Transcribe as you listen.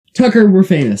Tucker, we're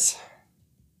famous.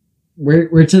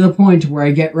 We're to the point where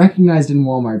I get recognized in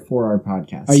Walmart for our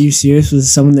podcast. Are you serious? Was it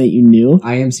someone that you knew?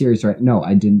 I am serious, right? No,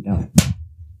 I didn't know.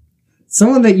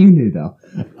 Someone that you knew, though.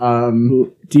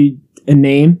 A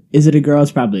name? Is it a girl?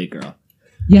 It's probably a girl.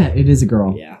 Yeah, it is a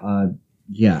girl. Yeah.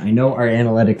 Yeah, I know our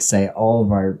analytics say all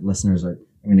of our listeners are...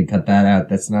 I'm going to cut that out.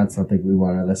 That's not something we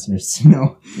want our listeners to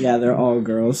know. Yeah, they're all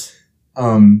girls.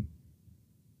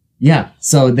 Yeah,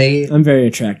 so they... I'm very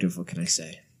attractive, what can I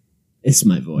say? It's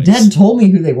my voice. Dad told me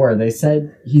who they were.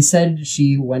 He said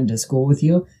she went to school with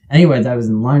you. Anyways, I was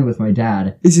in line with my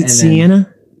dad. Is it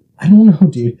Sienna? I don't know,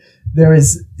 dude. There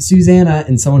was Susanna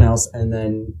and someone else, and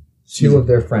then two of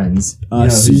their friends. You know who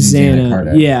Susanna.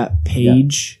 Carter. Yeah,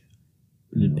 Paige.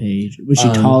 Was it Paige? Was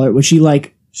she taller? Was she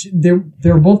like... They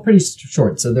were both pretty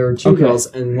short, so there were two girls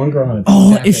and one girl on a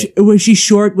jacket. Was she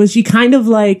short? Was she kind of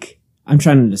like... I'm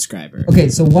trying to describe her. Okay,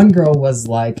 so one girl was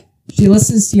like, she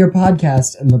listens to your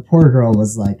podcast, and the poor girl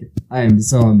was like, I am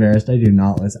so embarrassed. I do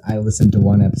not listen. I listened to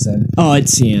one episode. Oh,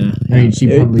 it's Sienna. I mean, she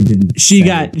probably didn't. She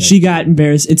got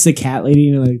embarrassed. It's the cat lady,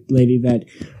 you know, the lady that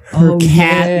her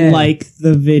cat liked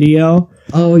the video.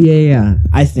 Oh, yeah.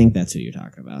 I think that's who you're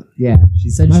talking about. Yeah, she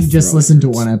said she just listened to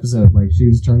one episode. Like, she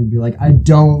was trying to be like, I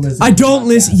don't listen. I don't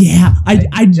listen. Yeah,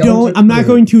 I don't. I'm not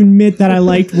going to admit that I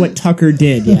liked what Tucker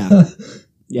did. Yeah.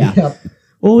 Yeah. Yep.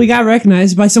 Well, we got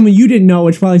recognized by someone you didn't know,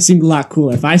 which probably seemed a lot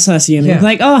cooler. If I saw Sienna, I'd be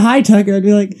like, oh, hi, Tucker. I'd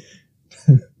be like,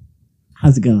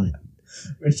 how's it going?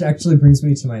 Which actually brings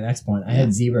me to my next point. I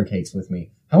had zebra cakes with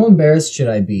me. How embarrassed should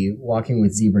I be walking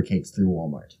with zebra cakes through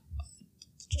Walmart?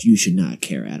 You should not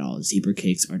care at all. Zebra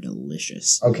cakes are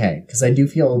delicious. Okay, because I do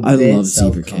feel I love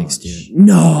zebra cakes, dude.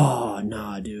 No,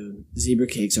 dude. Zebra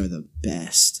cakes are the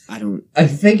best. I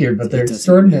figured, but they're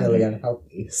extraordinarily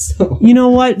unhealthy. So. You know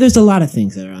what? There's a lot of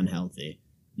things that are unhealthy.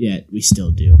 Yet we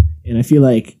still do. And I feel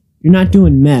like you're not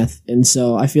doing meth, and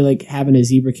so I feel like having a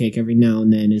zebra cake every now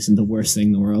and then isn't the worst thing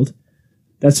in the world.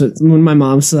 That's what when my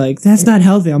mom's like, that's not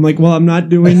healthy. I'm like, well, I'm not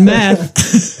doing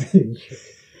meth.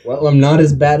 Well, I'm not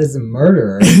as bad as a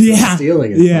murderer. Yeah.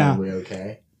 Stealing is probably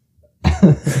okay.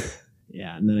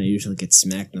 Yeah, and then I usually get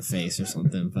smacked in the face or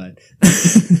something, but...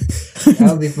 That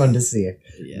would be fun to see.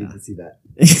 Yeah. You can see that.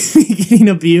 Getting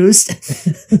abused?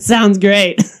 Sounds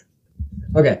great.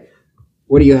 Okay.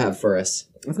 What do you have for us?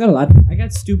 I've got a lot. I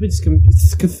got stupid...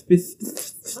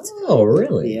 Oh,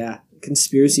 really? Yeah.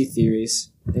 Conspiracy theories.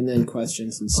 And then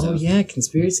questions and stuff. Oh, yeah.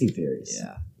 Conspiracy theories.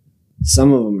 Yeah.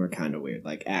 Some of them are kind of weird.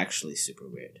 Like, actually super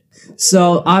weird.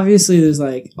 So, obviously, there's,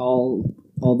 like, all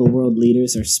the world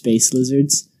leaders are space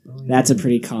lizards. Oh, yeah. That's a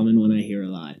pretty common one I hear a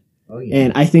lot. Oh, yeah.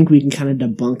 And I think we can kind of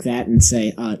debunk that and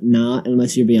say, nah,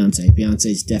 unless you're Beyonce.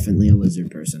 Beyonce's definitely a lizard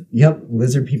person. Yep,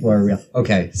 lizard people are real.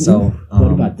 Okay, so...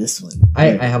 what about this one? I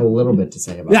have a little bit to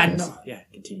say about this. No,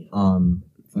 continue.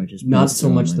 Not so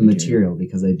much the material,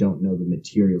 because I don't know the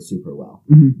material super well.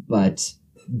 Mm-hmm. But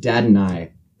Dad and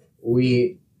I,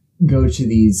 we go to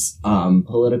these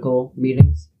political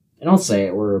meetings. And I'll say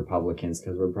it, we're Republicans,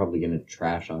 because we're probably going to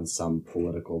trash on some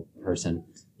political person.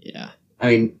 Yeah. I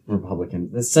mean,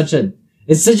 Republican. It's such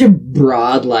a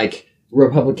broad, like,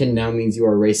 Republican now means you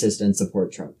are racist and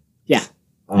support Trump. Yeah.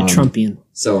 A Trumpian.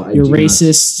 So you're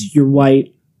racist, you're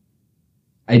white.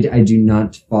 I do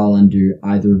not fall under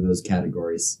either of those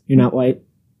categories. You're not white?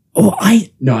 No,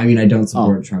 I mean, I don't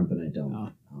support Trump and I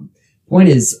don't. Point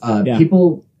is,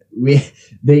 people,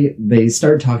 they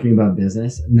start talking about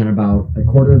business, and then about a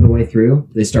quarter of the way through,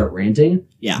 they start ranting.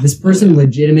 Yeah. This person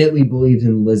legitimately believes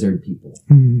in lizard people.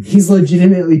 He's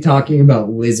legitimately talking about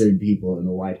lizard people in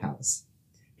the White House.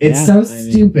 It's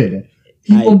stupid.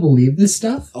 People believe this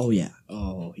stuff? Oh, yeah.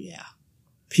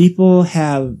 People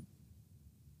have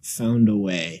found a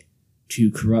way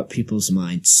to corrupt people's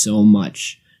minds so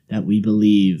much that we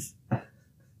believe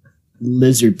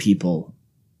lizard people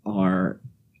are...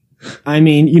 I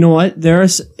mean, you know what?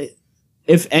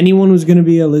 If anyone was going to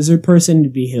be a lizard person,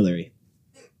 it'd be Hillary.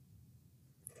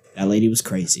 That lady was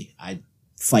crazy.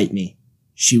 Fight me.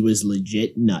 She was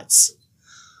legit nuts.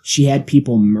 She had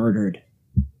people murdered.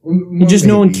 And just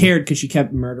no one cared because she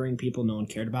kept murdering people no one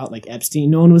cared about, like Epstein.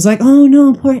 No one was like, oh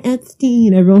no, poor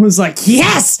Epstein. Everyone was like,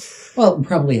 yes! Well,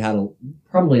 probably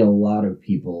a lot of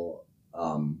people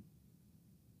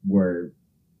were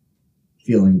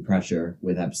feeling pressure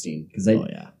with Epstein because I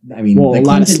mean, a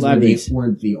lot of celebrities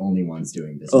weren't the only ones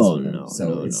doing business.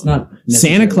 It's not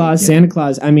Santa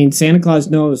Claus. I mean, Santa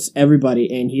Claus knows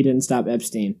everybody, and he didn't stop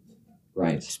Epstein.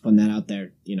 Right. Just putting that out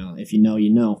there. You know, if you know,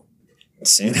 you know.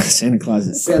 Santa Claus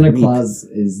is Santa Claus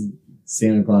is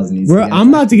Santa Claus needs. I'm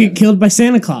about to get killed by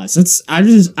Santa Claus. I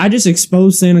just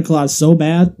exposed Santa Claus so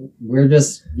bad. We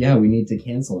need to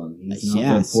cancel him. He's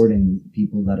not reporting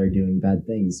people that are doing bad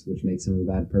things, which makes him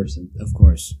a bad person. Of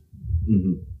course.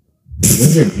 Mm-hmm.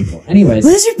 Lizard people. Anyways,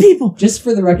 lizard people. Just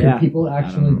for the record, people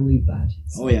actually believe that.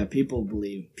 So. Oh yeah, people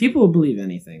will believe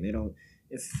anything. They don't.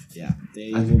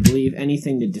 They will believe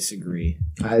anything to disagree.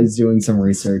 I was doing some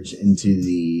research into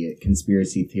the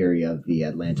conspiracy theory of the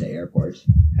Atlanta airport.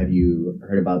 Have you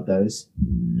heard about those?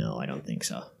 No, I don't think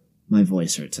so. My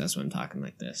voice hurts as when I'm talking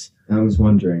like this. I was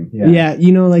wondering. Yeah,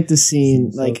 like the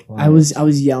scene. Like so I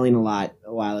was yelling a lot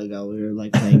a while ago. We were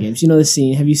like playing games. You know the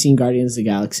scene. Have you seen Guardians of the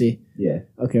Galaxy? Yeah.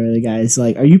 Okay, where the guy's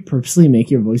like, "Are you purposely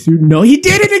making your voice weird?" No, he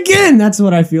did it again. That's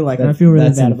what I feel like. I feel really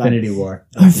bad about Infinity War.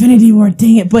 Infinity War.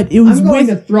 Dang it! But it was. I'm going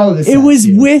to throw this. It was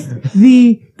with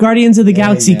the Guardians of the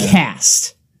Galaxy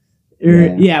cast.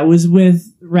 It was with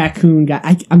Raccoon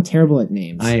guy. I'm terrible at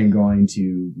names. I am going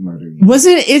to murder you.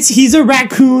 He's a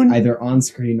raccoon. Either on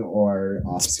screen or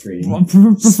off screen.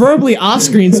 Preferably off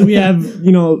screen, so we have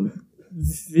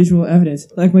visual evidence.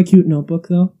 Like my cute notebook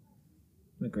though.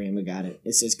 My grandma got it.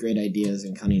 It says great ideas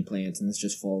and cunning plans, and it's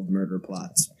just full of murder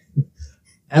plots.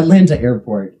 Atlanta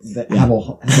airport that has a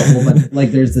whole bunch,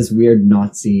 like there's this weird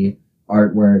Nazi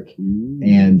artwork,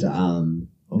 and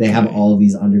they have all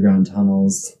these underground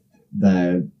tunnels.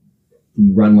 The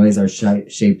runways are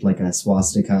shaped like a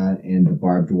swastika, and the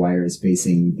barbed wire is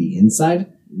facing the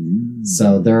inside.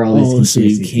 So there are all these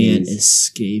conspiracy so you can't theories.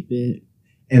 Escape it.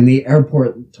 And the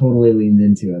airport totally leaned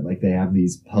into it. Like they have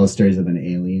these posters of an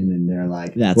alien, and they're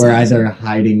like, "We're either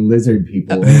hiding lizard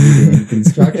people or we're doing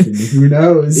construction. Who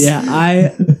knows?" Yeah,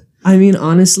 I mean,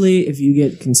 honestly, if you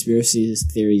get conspiracy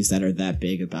theories that are that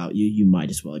big about you, you might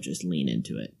as well just lean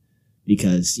into it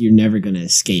because you're never going to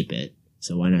escape it.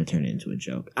 So why not turn it into a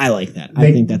joke? I like that.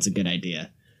 I think that's a good idea.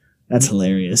 That's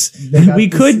hilarious. We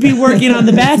could be working on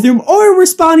the bathroom, or we're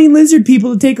spawning lizard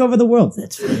people to take over the world.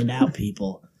 Let's find out,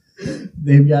 people.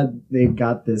 They've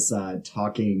got this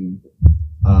talking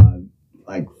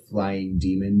like flying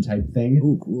demon type thing.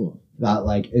 Oh, cool. That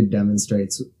like it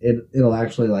demonstrates it'll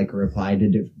actually like reply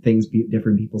to things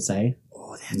different people say.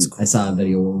 Oh, that's cool. I saw a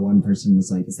video where one person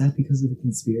was like, "Is that because of the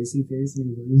conspiracy theories?" And he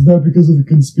was like, "Is that because of the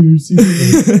conspiracy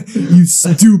theories?" You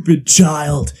stupid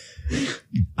child!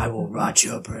 I will rot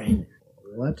your brain.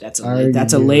 What? That's a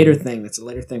later thing. That's a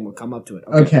later thing. We'll come up to it.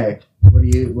 Okay. What do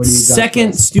you got?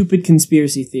 Second stupid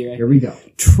conspiracy theory. Here we go.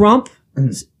 Trump. How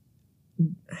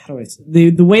do I say?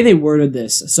 The way they worded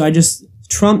this? So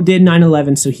Trump did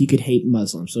 9/11 so he could hate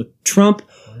Muslims. So Trump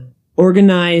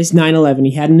organized 9/11.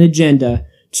 He had an agenda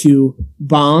to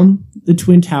bomb the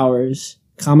Twin Towers,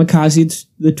 kamikaze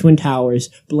the Twin Towers,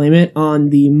 blame it on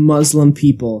the Muslim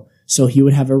people, so he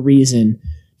would have a reason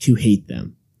to hate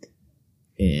them.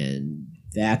 And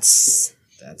that's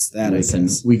that. Listen,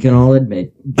 we can all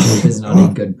admit Trump is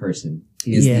not a good person.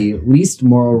 He is the least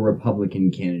moral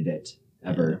Republican candidate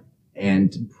ever,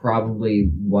 and probably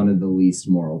one of the least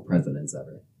moral presidents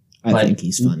ever. I think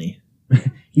he's funny.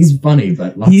 He's funny,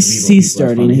 but lots of people he's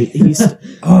starting.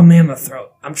 Oh man, my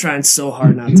throat! I'm trying so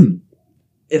hard not to.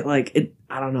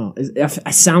 I don't know.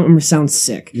 I sound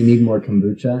sick. You need more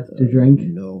kombucha to drink?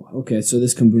 No. Okay, so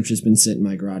this kombucha's been sitting in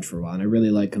my garage for a while, and I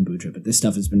really like kombucha, but this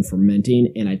stuff has been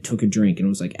fermenting, and I took a drink, and it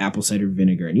was like apple cider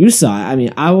vinegar. And you saw it. I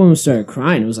mean, I almost started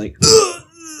crying. It was like...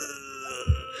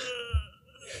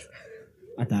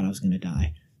 I thought I was going to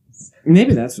die.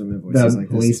 Maybe that's what my voice is like.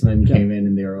 The policemen came in,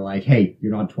 and they were like, "Hey,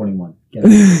 you're not 21. Get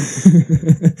out."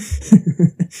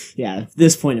 Yeah, at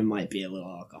this point, it might be a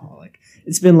little alcoholic.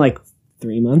 It's been like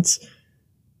 3 months.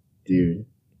 Dude.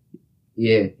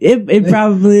 Yeah. It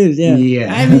probably is, yeah.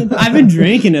 Yeah. I mean, I've been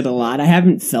drinking it a lot. I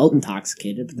haven't felt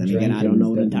intoxicated, but then again, I don't know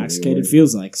what intoxicated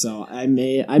feels like. So I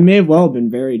may have well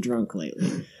been very drunk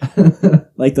lately.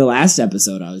 Like the last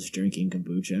episode, I was drinking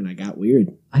kombucha and I got weird.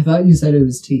 I thought you said it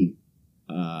was tea.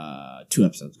 2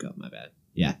 episodes ago, my bad.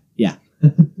 Yeah.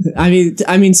 I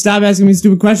mean, stop asking me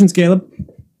stupid questions, Caleb.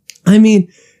 I mean,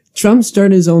 Trump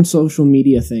started his own social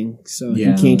media thing, so he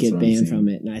can't get banned from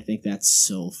it, and I think that's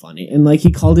so funny. And like,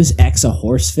 he called his ex a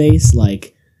horse face.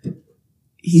 Like,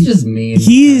 he's just mean.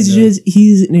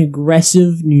 He's an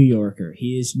aggressive New Yorker.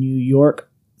 He is New York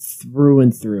through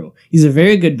and through. He's a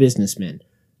very good businessman,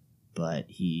 but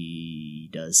he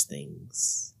does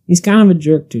things. He's kind of a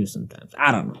jerk too sometimes.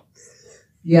 I don't know.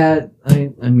 Yeah, I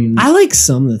mean, I like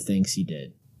some of the things he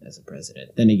did as a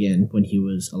president. Then again, when he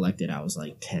was elected, I was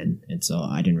like 10, and so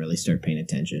I didn't really start paying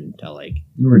attention until like...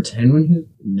 You were 10 when he was...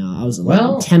 No, I was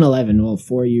 11, 10, 11,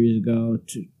 4 years ago.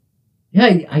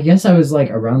 Yeah, I guess I was like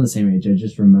around the same age. I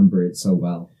just remember it so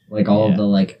well. Like all of the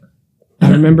like I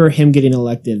remember him getting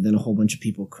elected, then a whole bunch of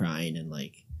people crying and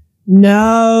like,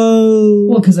 no.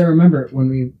 Well, because I remember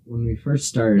when we first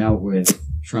started out with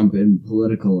Trump in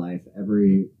political life,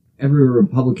 every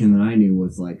Republican that I knew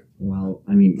was like, well,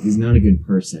 I mean, he's not a good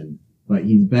person, but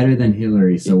he's better than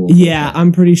Hillary, so we'll yeah,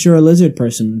 I'm pretty sure a lizard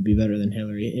person would be better than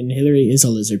Hillary, and Hillary is a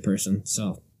lizard person,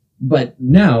 so. But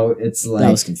now it's like...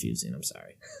 That was confusing, I'm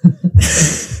sorry.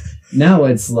 Now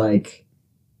it's like,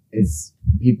 it's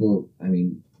people, I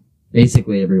mean,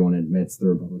 basically everyone admits the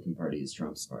Republican Party is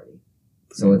Trump's party.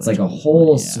 So it's like a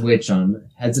whole switch on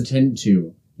hesitant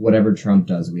to whatever Trump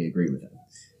does, we agree with him.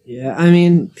 Yeah, I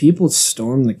mean, people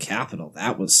stormed the Capitol.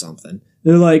 That was something.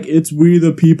 They're like, it's we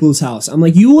the people's house. I'm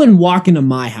like, you wouldn't walk into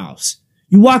my house.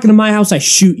 You walk into my house, I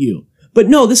shoot you. But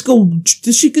no, let's go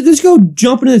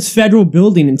jump into this federal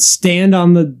building and stand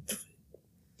on the...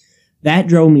 That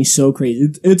drove me so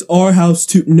crazy. It's our house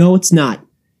too. No, it's not.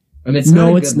 And it's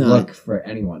not a good look for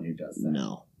anyone who does that.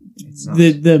 No. It's not.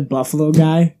 The Buffalo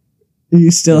guy,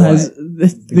 he still has...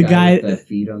 The guy with the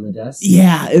feet on the desk?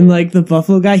 Yeah, and like the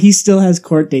Buffalo guy, he still has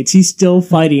court dates. He's still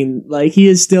fighting. Like, he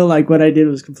is still like, what I did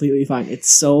was completely fine. It's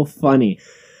so funny.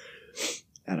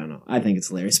 I don't know. I think it's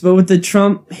hilarious. But with the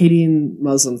Trump hating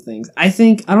Muslim things, I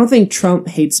don't think Trump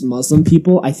hates Muslim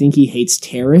people. I think he hates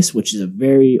terrorists, which is a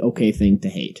very okay thing to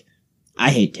hate. I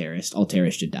hate terrorists. All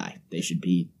terrorists should die. They should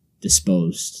be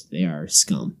disposed. They are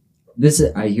scum.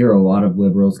 I hear a lot of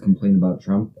liberals complain about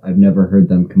Trump. I've never heard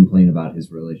them complain about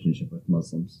his relationship with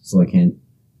Muslims. So I can't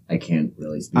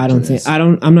really speak to this.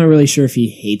 I'm not really sure if he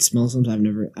hates Muslims.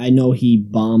 I know he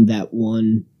bombed that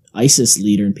one ISIS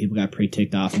leader and people got pretty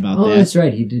ticked off about that. Oh, that's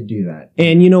right. He did do that.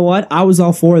 And you know what? I was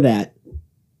all for that.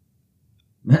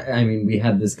 I mean, we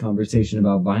had this conversation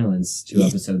about violence 2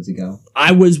 episodes ago.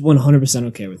 I was 100%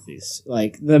 okay with these.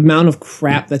 Like, the amount of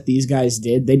crap that these guys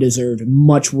did, they deserved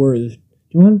much worse.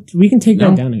 We can take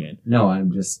that down again. No,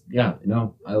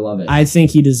 I love it. I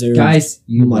think he deserved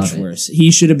much worse.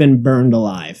 He should have been burned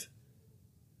alive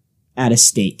at a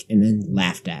stake and then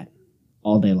laughed at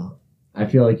all day long. I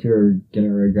feel like you're going to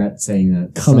regret saying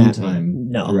that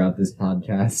sometime throughout this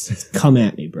podcast. Come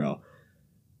at me, bro.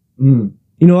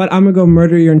 You know what? I'm going to go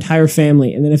murder your entire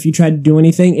family. And then if you try to do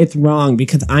anything, it's wrong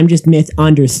because I'm just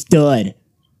misunderstood.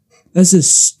 That's the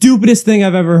stupidest thing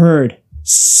I've ever heard.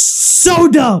 So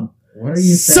dumb. What are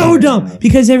you saying? So dumb. Now?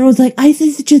 Because everyone's like,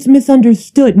 ISIS is just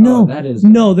misunderstood. No,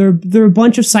 they're a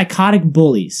bunch of psychotic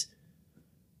bullies.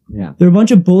 Yeah. They're a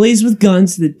bunch of bullies with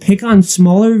guns that pick on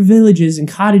smaller villages and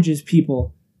cottages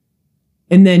people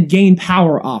and then gain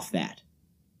power off that.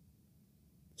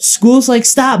 Schools like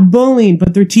stop bullying,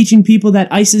 but they're teaching people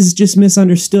that ISIS is just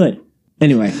misunderstood.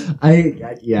 Anyway.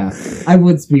 I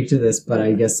would speak to this, but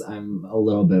I guess I'm a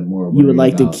little bit more worried. You would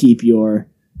like to keep your...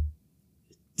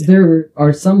 There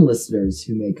are some listeners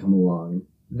who may come along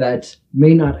that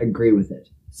may not agree with it.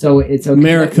 So it's okay.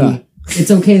 America.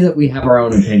 It's okay that we have our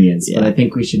own opinions, but I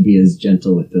think we should be as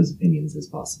gentle with those opinions as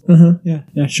possible.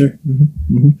 Yeah, sure.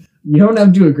 You don't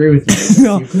have to agree with me.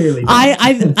 No, you clearly don't.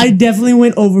 I definitely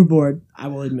went overboard. I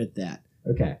will admit that.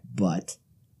 Okay. But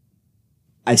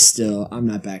I'm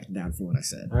not backing down from what I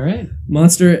said. All right.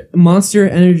 Monster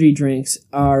energy drinks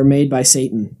are made by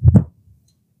Satan.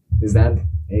 Is that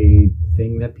a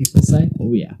thing that people say?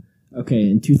 Oh, yeah. Okay,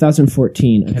 in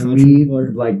 2014, Can we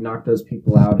knock those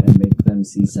people out and make them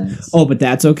see sense? Oh, but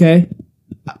that's okay.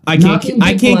 I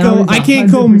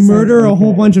can't go murder a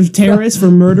whole bunch of terrorists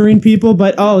for murdering people.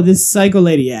 But this psycho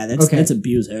lady, that's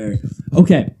abuse her.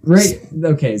 Okay, right.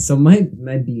 Okay, so my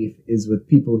beef is with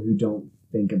people who don't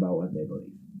think about what they believe,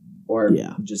 or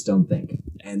just don't think,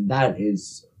 and that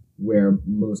is where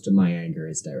most of my anger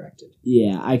is directed.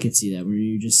 Yeah, I could see that where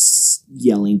you're just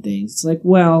yelling things. It's like,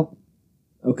 well.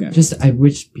 Okay. I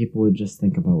wish people would just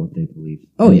think about what they believe.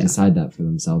 And decide that for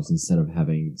themselves instead of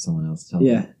having someone else tell them.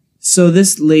 Yeah. So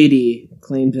this lady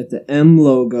claims that the M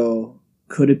logo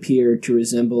could appear to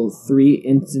resemble 3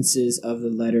 instances of the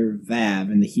letter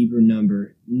Vav in the Hebrew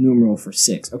numeral for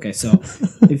 6. Okay, so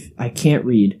if I can't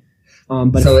read,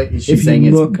 but so she's saying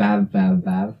it's Vav, Vav,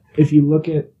 Vav. If you look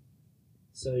at,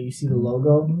 so you see the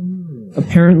logo.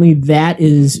 Apparently, that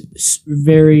is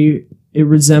it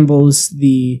resembles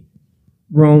the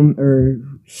Rome or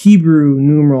Hebrew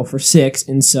numeral for 6,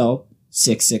 and so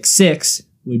 666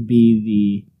 would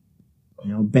be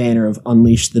the banner of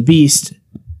Unleash the Beast.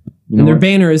 And their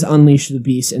banner is Unleash the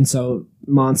Beast, and so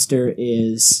Monster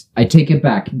is... I take it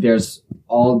back. There's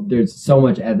so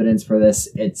much evidence for this.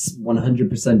 It's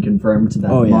 100% confirmed that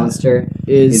Monster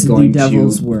is going the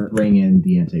devil's work. Bring in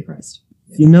the Antichrist.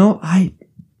 Yes.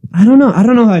 I don't know. I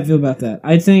don't know how I feel about that.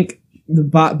 I think the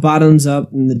bottoms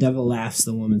up and the devil laughs,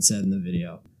 the woman said in the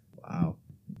video. Wow.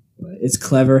 But it's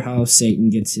clever how Satan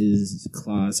gets his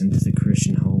claws into the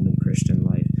Christian home and Christian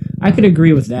life. I could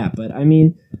agree with that, but I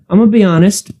mean, I'm gonna be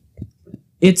honest.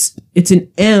 It's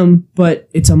an M, but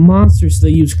it's a monster, so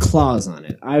they use claws on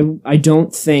it. I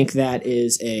don't think that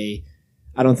is a...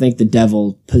 I don't think the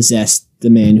devil possessed the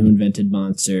man who invented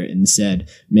Monster and said,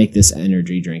 make this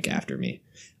energy drink after me.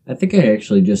 I think I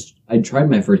tried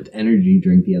my first energy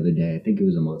drink the other day. I think it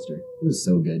was a Monster. It was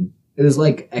so good. It was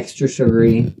like extra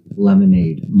sugary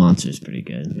lemonade. Monster's pretty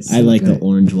good. It's so I like good. the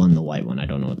orange one, the white one. I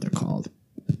don't know what they're called.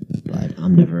 But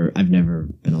I've never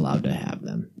been allowed to have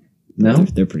them. No?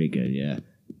 They're pretty good, yeah.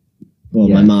 Well,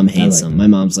 Yeah, my mom I hates like them. them. My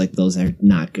mom's like, those are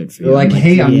not good for you. You're like,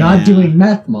 hey, I'm not doing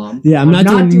meth, Mom. Yeah, I'm not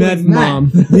doing meth,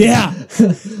 Mom. Yeah.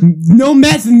 No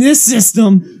meth in this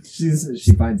system.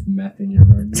 She finds meth in your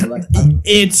room. You're like,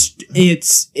 It's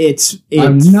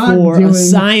I'm not for doing- a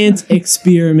science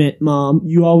experiment, Mom.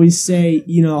 You always say,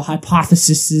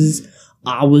 hypotheses.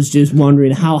 I was just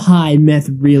wondering how high meth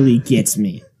really gets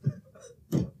me.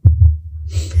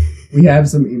 we have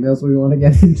some emails we want to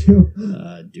get into.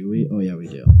 Do we? Oh, yeah, we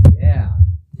do. Yeah.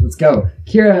 Let's go.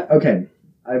 Kira, okay.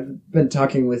 I've been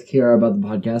talking with Kira about the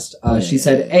podcast. She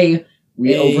said,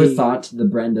 we overthought the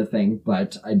Brenda thing,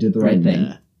 but I did the right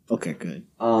thing. Okay, good.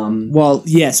 Well,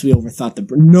 yes, we overthought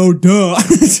no, duh.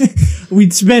 We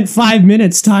spent 5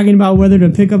 minutes talking about whether to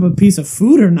pick up a piece of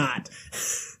food or not.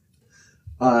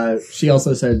 she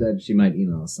also said that she might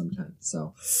email us sometime.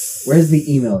 So, where's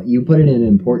the email? You put it in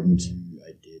important.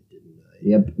 I did, didn't I?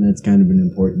 Yep, that's kind of an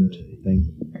important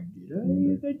thing.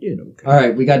 I did, okay. All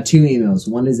right, we got 2 emails.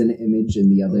 One is an image, and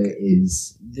the other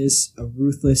is A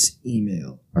ruthless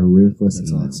email. a ruthless That's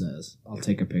email. all it says. I'll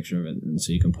take a picture of it and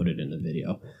so you can put it in the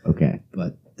video. Okay.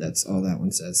 But that's all that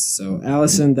one says. So,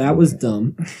 Allison, that was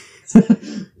dumb.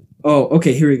 Oh,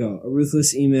 okay, here we go. A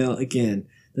ruthless email again.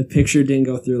 The picture didn't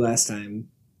go through last time.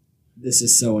 This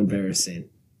is so embarrassing.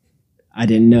 I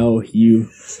didn't know you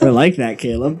were like that,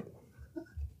 Caleb.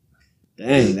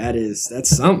 Dang, that's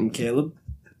something, Caleb.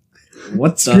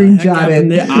 What the heck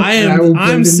happened there?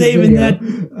 I'm saving that.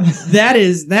 That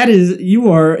is,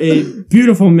 you are a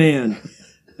beautiful man.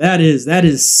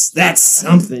 That's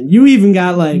something. You even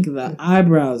got like the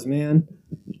eyebrows, man.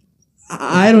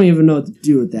 I don't even know what to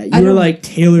do with that. You're like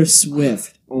Taylor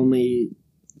Swift, only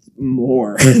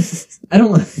more. I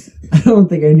don't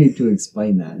think I need to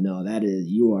explain that. No,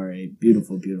 you are a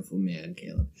beautiful, beautiful man,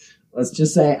 Caleb. Let's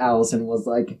just say Allison was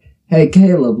like, hey,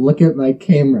 Caleb, look at my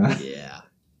camera. Yeah.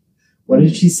 What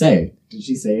did she say? Did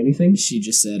she say anything? She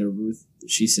just said,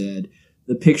 she said,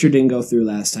 the picture didn't go through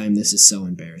last time. This is so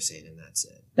embarrassing, and that's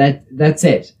it. That's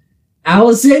it.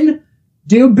 Allison,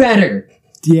 do better.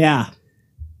 Yeah.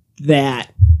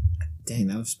 That. Dang,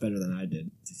 that was better than I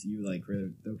did. You like,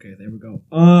 really, okay, there we go.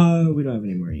 We don't have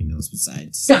any more emails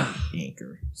besides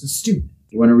Anchor. So stupid.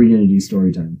 When are we going to do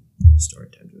story time? Story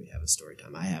time. Do we have a story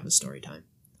time? I have a story time.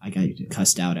 I got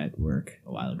cussed out at work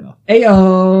a while ago.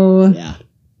 Ayo. Yeah.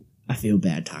 I feel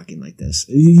bad talking like this.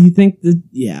 You think that?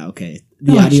 Yeah, okay.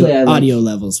 The audio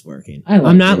level's working.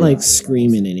 I'm not like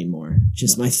screaming anymore.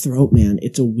 Just my throat, man.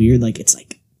 It's a weird, it's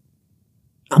like,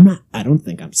 I don't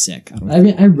think I'm sick.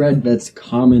 I read that's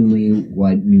commonly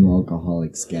what new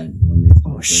alcoholics get when they...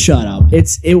 Oh, shut up.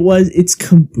 It's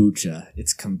kombucha.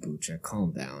 It's kombucha.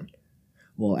 Calm down.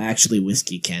 Well, actually,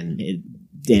 whiskey it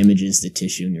damages the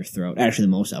tissue in your throat. Actually,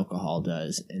 most alcohol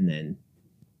does, and then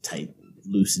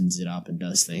loosens it up and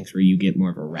does things where you get more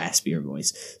of a raspier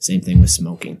voice. Same thing with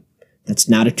smoking. That's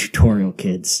not a tutorial,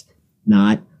 kids.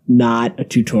 Not a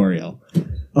tutorial.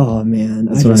 Oh man,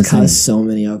 I just caused so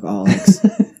many alcoholics.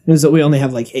 We only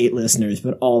have 8 listeners,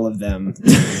 but all of them.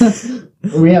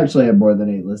 We actually have more than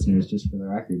 8 listeners, just for the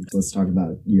record. Let's talk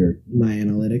about my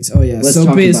analytics. Oh yeah.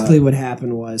 So basically what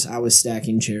happened was I was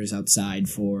stacking chairs outside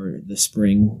for the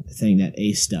spring thing that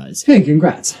Ace does. Hey,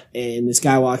 congrats. And this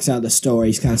guy walks out of the store,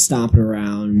 he's kind of stomping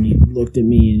around, and he looked at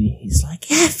me and he's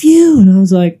like, F you! And I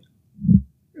was like,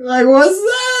 what's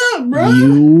up, bro?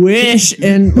 You wish.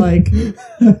 And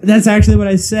that's actually what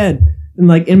I said.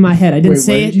 And in my head, I didn't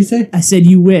say it. What did you say? I said,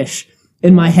 you wish.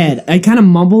 In my head. I kind of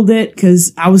mumbled it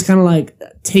because I was kind of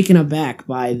taken aback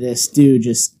by this dude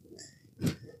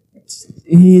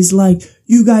he's like,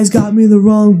 you guys got me the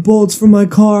wrong bolts for my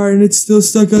car and it's still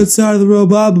stuck outside of the road,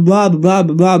 blah, blah, blah, blah,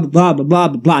 blah, blah, blah, blah, blah,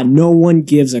 blah, blah. No one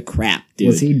gives a crap, dude.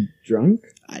 Was he drunk?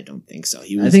 I don't think so.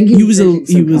 I think he was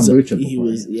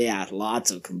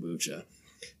lots of kombucha.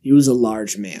 He was a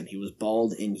large man. He was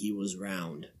bald and he was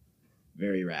round.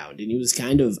 Very round. And he was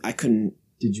I couldn't.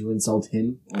 Did you insult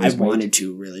him? I wanted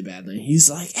to really badly. He's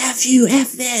like, F you,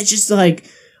 F that. Just I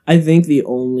think the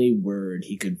only word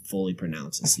he could fully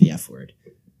pronounce is the F word.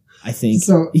 I think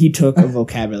he took a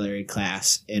vocabulary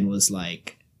class and was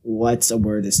like, what's a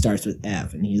word that starts with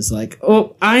F? And he's like,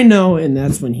 oh, I know. And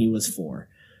that's when he was 4.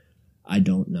 I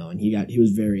don't know. And he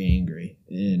was very angry.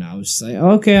 And I was just like,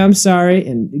 okay, I'm sorry.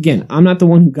 And again, I'm not the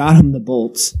one who got him the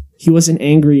bolts. He wasn't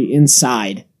angry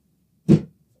inside.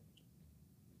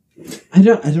 I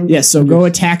don't. Yeah, so go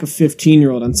attack a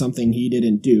 15-year-old on something he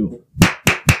didn't do.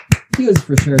 He was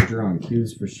for sure drunk. He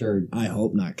was for sure. I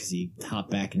hope not, because he hopped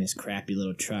back in his crappy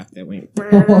little truck that went.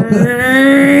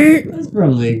 That's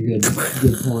probably a good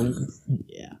point.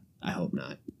 Yeah, I hope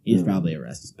not. He's probably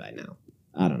arrested by now.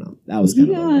 I don't know. That was kind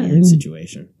of a weird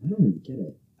situation. I don't get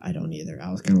it. I don't either.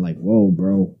 I was kind of like, whoa,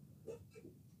 bro.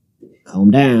 Calm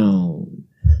down.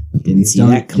 Didn't see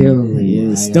that coming.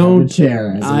 Yes, don't.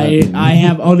 Chair. I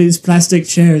have all these plastic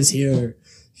chairs here.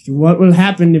 What will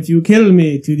happen if you kill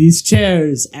me to these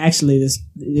chairs? Actually,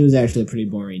 it was actually a pretty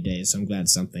boring day, so I'm glad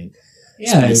something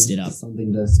spiced it up.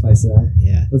 Something to spice it up.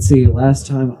 Yeah. Let's see. Last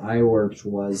time I worked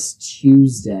was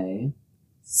Tuesday.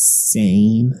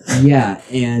 Same. Yeah,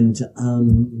 and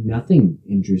nothing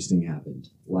interesting happened,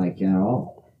 like at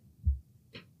all.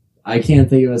 I can't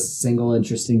think of a single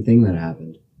interesting thing that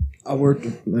happened. I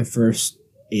worked my first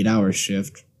 8-hour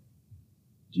shift.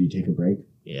 Did you take a break?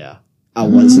 Yeah. I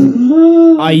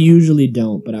wasn't. I usually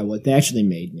don't, but I was. They actually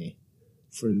made me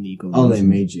for legal reasons. Oh, they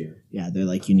made you? Yeah, they're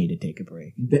like, you need to take a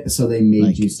break. So they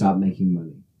made you stop making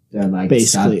money? They're like,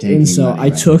 basically. Stop taking and so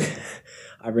money,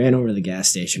 I ran over to the gas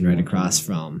station right across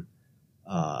from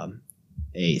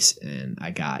Ace, and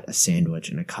I got a sandwich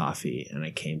and a coffee, and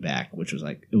I came back, which was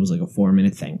like, it was like a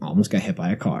 4-minute thing. Almost got hit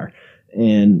by a car.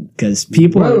 And because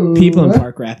people in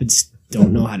Park Rapids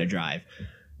don't know how to drive.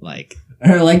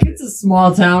 Or like, it's a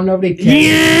small town, nobody cares.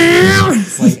 Yeah!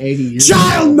 It's like 80 years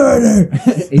Child murder!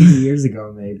 80 years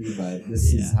ago, maybe, but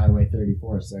this is Highway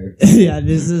 34, sir. Yeah,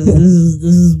 this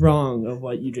is wrong of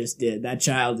what you just did. That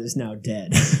child is now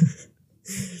dead.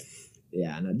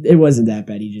 Yeah, no, it wasn't that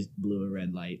bad. He just blew a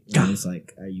red light. And I was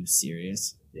like, are you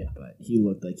serious? Yeah, but he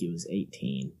looked like he was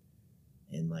 18.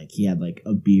 And like he had like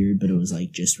a beard, but it was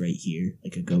like just right here,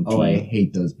 like a goatee. Oh, I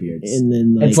hate those beards. And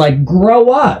then like, it's like, grow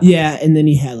up. Yeah, and then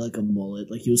he had like a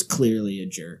mullet. Like he was clearly a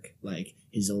jerk. Like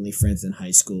his only friends in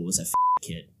high school was a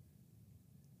kid.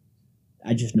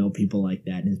 I just know people like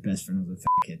that, and his best friend was a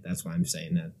kid. That's why I'm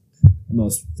saying that.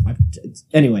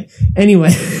 Anyway.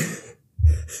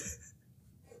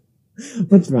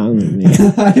 What's wrong with me?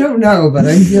 I don't know, but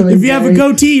I'm feeling. If you have a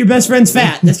goatee, your best friend's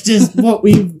fat. That's just what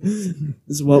we've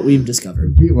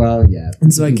discovered. Well, yeah.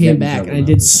 And so I came back and I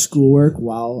did schoolwork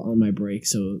while on my break.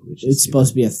 So it's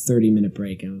supposed to be a 30-minute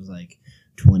break, and it was like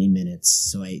 20 minutes.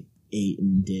 So I ate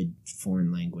and did foreign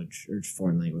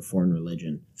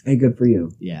religion. Hey, good for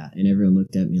you. Yeah, and everyone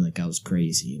looked at me like I was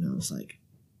crazy, and I was like,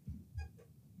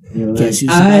 Guess who's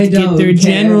about to get their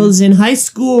generals in high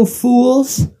school,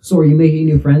 fools? So are you making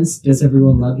new friends? Does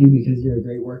everyone love you because you're a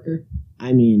great worker?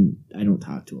 I mean, I don't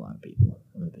talk to a lot of people,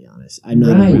 I'm going to be honest. I'm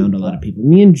not around a lot of people.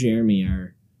 Me and Jeremy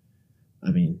are,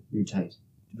 you're tight.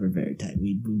 We're very tight.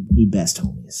 We best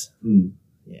homies. Mm.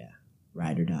 Yeah.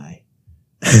 Ride or die.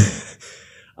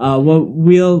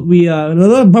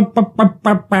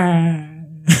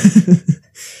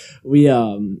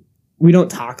 We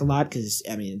don't talk a lot because,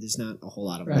 there's not a whole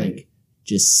lot of,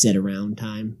 just sit around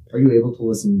time. Are you able to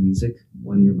listen to music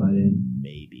when you're butt in?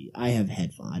 Maybe. I have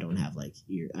headphones. I don't have, I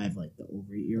have, the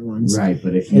over-ear ones. Right,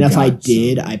 but if I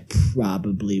did, I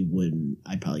probably wouldn't.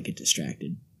 I'd probably get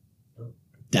distracted.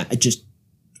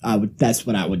 That's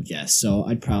what I would guess, so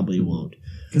I probably won't.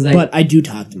 But I do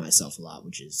talk to myself a lot,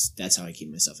 that's how I keep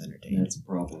myself entertained. That's a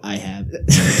problem. I have.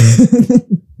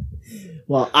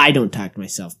 Well, I don't talk to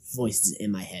myself. Voices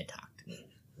in my head talk to me.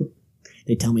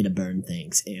 They tell me to burn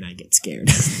things, and I get scared.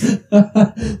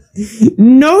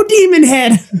 No, demon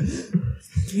head!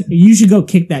 You should go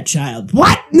kick that child.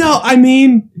 What? No,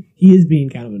 he is being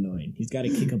kind of annoying. He's got a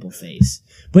kickable face.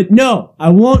 But no, I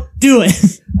won't do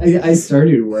it. I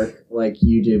started work like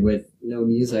you did with no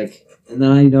music, and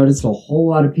then I noticed a whole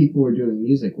lot of people were doing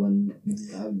music when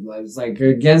I was like,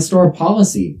 against our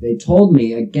policy. They told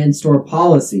me against our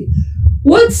policy.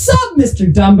 What's up,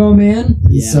 Mr. Dumbo Man?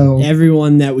 Yeah, so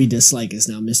everyone that we dislike is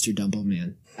now Mr. Dumbo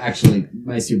Man. Actually,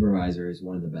 my supervisor is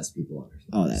one of the best people on earth.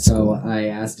 Oh, that's cool. So I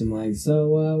asked him,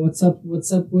 what's up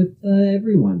with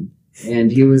everyone?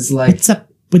 And he was like, what's up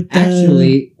with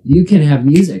actually, you can have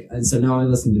music. And so now I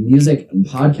listen to music and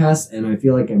podcasts, and I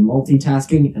feel like I'm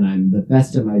multitasking, and I'm the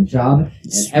best at my job,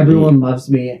 and everyone loves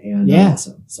me, and I'm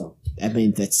awesome. So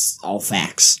that's all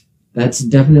facts. That's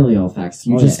definitely all facts.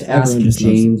 You just ask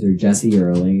James or Jesse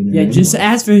or Elaine. Yeah, just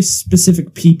ask very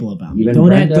specific people about me.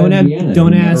 Don't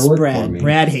ask Brad.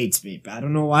 Brad hates me. I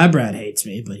don't know why Brad hates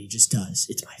me, but he just does.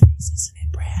 It's my face, isn't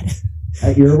it, Brad?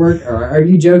 At your work, or are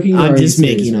you joking? I'm just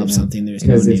making up something. There's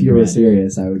because if you were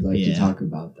serious, I would like to talk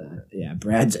about that. Yeah,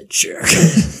 Brad's a jerk.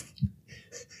 If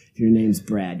your name's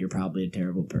Brad, you're probably a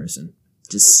terrible person.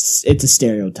 It's a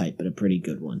stereotype, but a pretty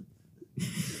good one.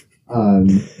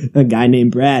 A guy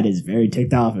named Brad is very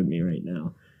ticked off at me right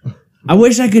now. I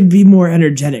wish I could be more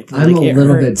energetic. But I'm a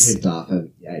little bit ticked off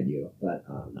at you, but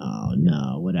oh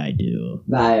no, what'd I do?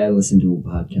 I listened to a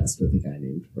podcast with a guy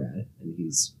named Brad, and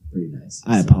he's pretty nice.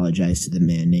 I apologize to the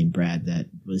man named Brad that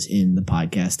was in the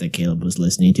podcast that Caleb was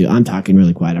listening to. I'm talking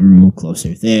really quiet. I'm gonna move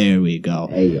closer. There we go.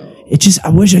 Hey yo. It just I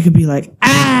wish I could be like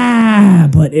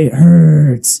but it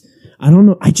hurts. I don't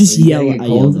know. I just yell. I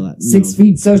yelled a lot. 6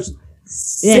 feet social.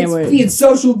 6 feet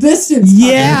social distance.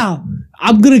 Yeah,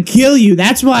 I'm gonna kill you.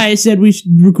 That's why I said we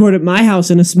should record at my house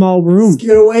in a small room. Just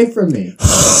get away from me.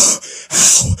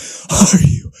 How are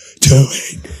you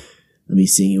doing? Let me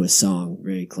sing you a song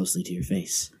very closely to your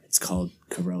face. It's called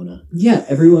Corona. Yeah,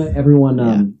 everyone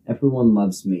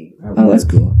loves me. Oh, that's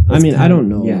cool. I mean, I don't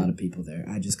know a lot of people there.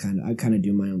 I kind of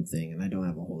do my own thing, and I don't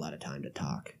have a whole lot of time to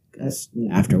talk. Because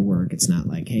after work, it's not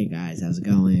like, hey guys, how's it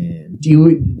going? Do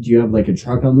you have like a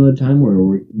truck unload time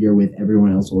where you're with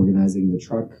everyone else organizing the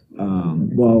truck?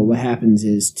 Well, what happens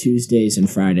is Tuesdays and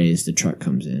Fridays the truck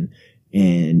comes in,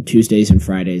 and Tuesdays and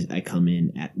Fridays I come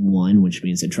in at 1, which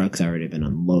means the truck's already been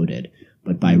unloaded.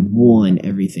 But by 1,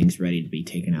 everything's ready to be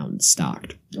taken out and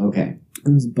stocked. Okay.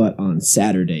 But on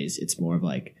Saturdays, it's more of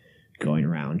like going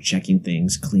around checking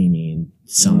things, cleaning,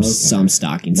 some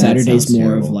stocking. Saturday's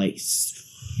more of like.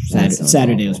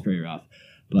 Saturday was pretty rough,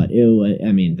 but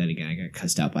then again, I got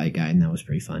cussed out by a guy, and that was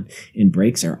pretty fun. And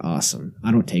breaks are awesome.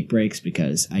 I don't take breaks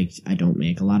because I don't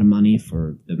make a lot of money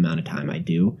for the amount of time I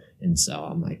do, and so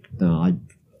I'm like, no,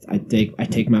 I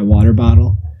take my water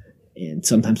bottle, and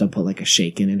sometimes I'll put like a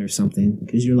shake in it or something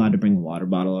because you're allowed to bring a water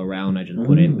bottle around. I just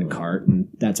put it in the cart, and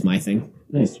that's my thing.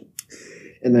 Nice.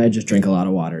 And then I just drink a lot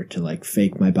of water to like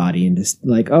fake my body and just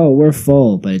like, oh, we're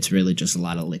full, but it's really just a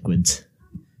lot of liquids.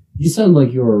 You sound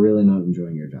like you are really not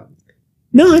enjoying your job.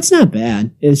 No, it's not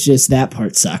bad. It's just that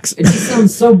part sucks. It just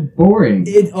sounds so boring.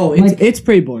 It's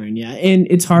pretty boring, yeah. And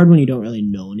it's hard when you don't really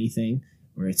know anything,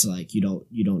 where it's like you don't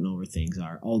know where things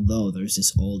are. Although there's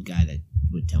this old guy that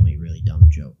would tell me really dumb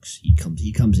jokes. He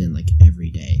comes in like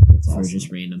every day for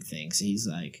just random things. He's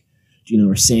like, do you know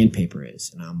where sandpaper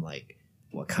is? And I'm like,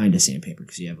 what kind of sandpaper?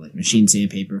 Because you have like machine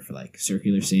sandpaper for like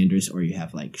circular sanders, or you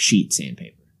have like sheet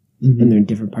sandpaper. Mm-hmm. And they're in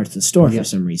different parts of the store for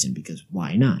some reason, because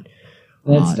why not?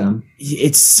 That's dumb.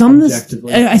 It's some of this.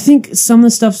 I think some of the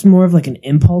stuff's more of like an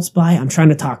impulse buy. I'm trying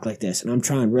to talk like this, and I'm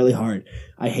trying really hard.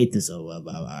 I hate this.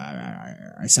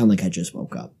 I sound like I just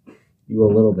woke up. You a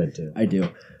little bit too. I do,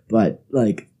 but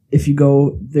like if you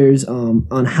go, there's in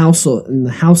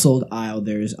the household aisle,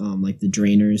 there's like the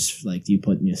drainers, like you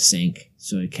put in your sink,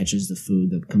 so it catches the food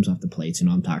that comes off the plates. You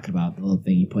know what I'm talking about, the little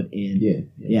thing you put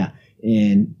in. Yeah.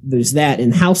 And there's that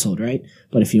in household, right?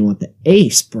 But if you want the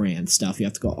Ace brand stuff, you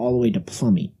have to go all the way to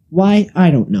plumbing. Why?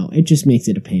 I don't know. It just makes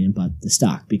it a pain in the butt to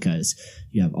stock, because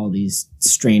you have all these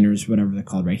strainers, whatever they're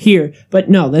called, right here.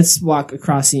 But no, let's walk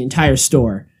across the entire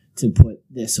store to put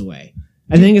this away.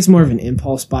 I think it's more of an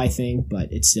impulse buy thing,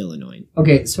 but it's still annoying.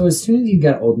 Okay, so as soon as you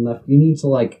get old enough, you need to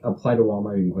like apply to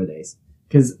Walmart and quit Ace.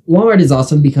 Because Walmart is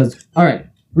awesome because, alright,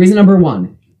 reason number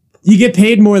 1. You get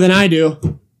paid more than I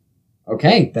do.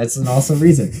 Okay, that's an awesome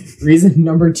reason. Reason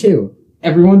number 2,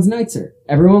 everyone's nicer.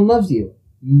 Everyone loves you.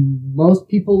 Most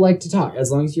people like to talk,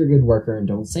 as long as you're a good worker and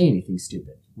don't say anything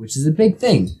stupid, which is a big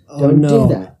thing. Don't do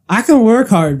that. I can work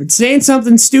hard, but saying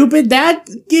something stupid, that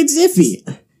gets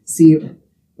iffy. See,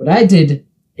 what I did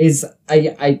is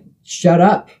I shut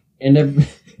up. And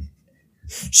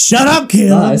shut up,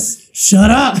 Caleb.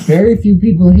 Shut up. Very few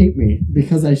people hate me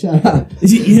because I shut up.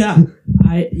 Yeah.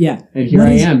 And here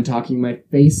I am talking my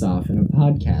face off in a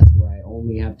podcast where I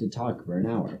only have to talk for an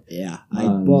hour. Yeah.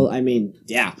 I'm not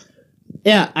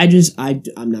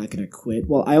going to quit.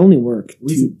 Well, I only work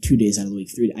two days out of the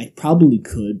week, 3 days. I probably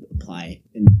could apply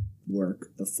and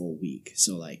work the full week.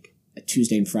 So like a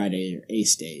Tuesday and Friday are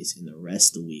Ace days, and the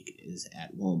rest of the week is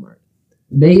at Walmart.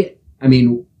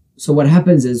 So what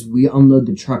happens is we unload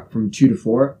the truck from 2 to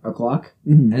 4 o'clock,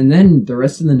 and then the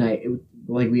rest of the night,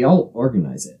 we all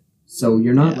organize it. So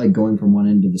you're not like going from one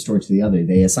end of the store to the other.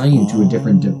 They assign you to a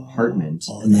different department,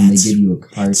 and then they give you a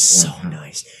cart. That's so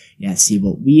nice. Yeah, see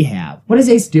what we have. What is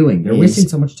Ace doing? They're wasting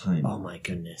so much time. Oh my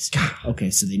goodness. God. Okay,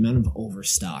 so the amount of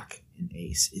overstock in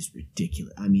Ace is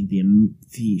ridiculous. I mean,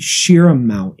 the sheer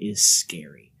amount is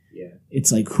scary. Yeah.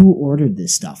 It's like, who ordered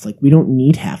this stuff? Like, we don't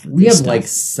need half of this We have stuff. like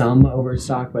some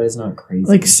overstock, but it's not crazy.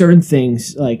 Like certain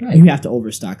things, like you have to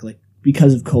overstock. Like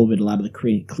because of COVID, a lot of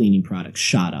the cleaning products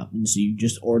shot up, and so you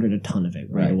just ordered a ton of it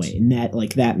right away, and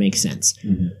that makes sense.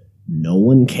 Mm-hmm. No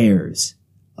one cares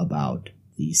about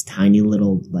these tiny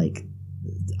little like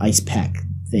ice pack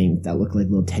things that look like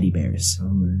little teddy bears. Oh,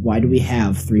 right. Why do we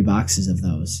have 3 boxes of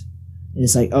those? And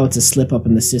it's like, oh, it's a slip up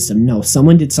in the system. No,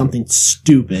 someone did something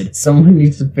stupid. Someone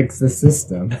needs to fix the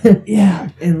system. Yeah,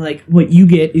 and like what you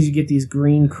get is you get these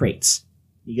green crates.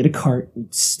 You get a cart, you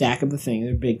stack up the thing.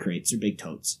 They're big crates, they're big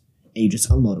totes, and you just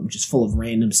unload them, just full of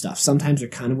random stuff. Sometimes they're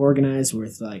kind of organized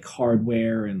with like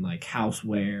hardware and like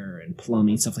houseware and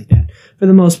plumbing, stuff like that. For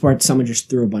the most part, someone just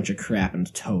threw a bunch of crap in a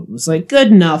tote. It was like good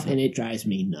enough, and it drives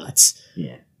me nuts.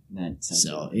 Yeah,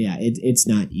 so yeah, it's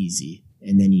not easy,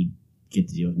 and then you get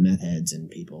to deal with meth heads and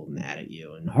people mad at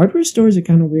you. And hardware stores are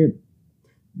kind of weird.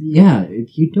 Yeah,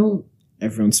 you don't.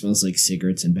 Everyone smells like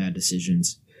cigarettes and bad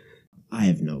decisions. I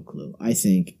have no clue. I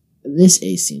think this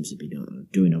Ace seems to be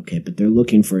doing okay, but they're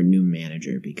looking for a new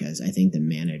manager because I think the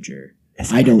manager.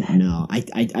 I don't know.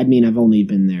 I mean, I've only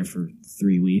been there for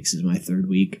 3 weeks. This is my 3rd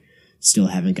week. Still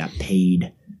haven't got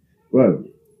paid. Whoa.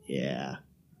 Yeah.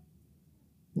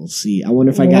 We'll see. I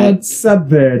wonder if I got. What's up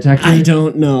there, Tucker? I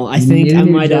don't know. I think I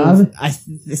might have.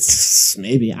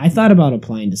 Maybe. I thought about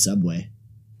applying to Subway.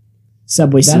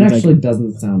 Subway that actually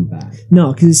doesn't sound bad.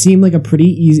 No, because it seemed like a pretty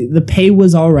easy. The pay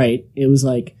was all right. It was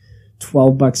like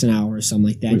 $12 an hour or something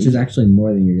like that. Which is actually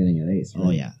more than you're getting at Ace. Right?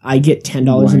 Oh yeah, I get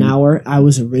 $10 an hour. I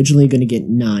was originally going to get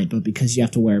 $9, but because you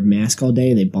have to wear a mask all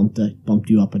day, they bumped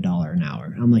you up $1 an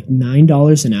hour. I'm like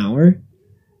 $9 an hour.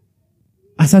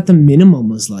 I thought the minimum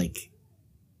was like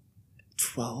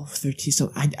 12, 13,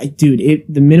 something. Dude,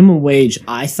 the minimum wage,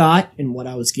 I thought, and what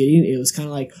I was getting, it was kind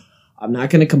of like, I'm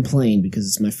not going to complain because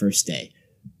it's my first day.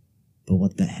 But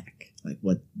what the heck? Like,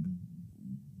 what?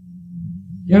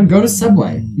 Yeah, go to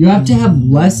Subway. You have to have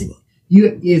less.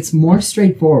 It's more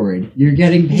straightforward. You're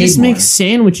getting paid. You just make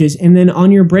sandwiches, and then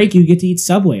on your break, you get to eat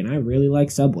Subway, and I really like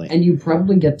Subway. And you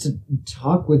probably get to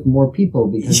talk with more people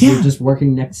because you're just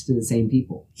working next to the same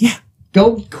people. Yeah.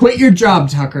 Go quit your job,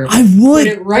 Tucker. I would. Quit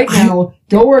it right now.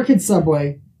 Go work at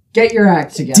Subway. Get your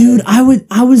act together. Dude, I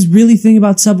was really thinking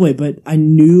about Subway, but I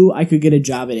knew I could get a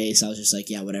job at Ace. I was just like,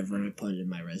 yeah, whatever, and I put it in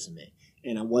my resume.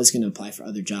 And I was going to apply for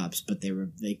other jobs, but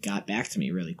they got back to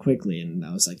me really quickly, and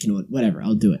I was like, you know what, whatever,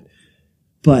 I'll do it.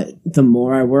 But the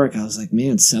more I work, I was like,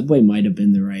 man, Subway might have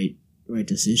been the right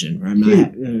decision, where I'm not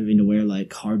having to wear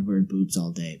like hardware boots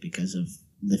all day because of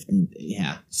lifting.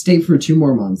 Yeah. Stay for 2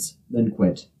 more months, then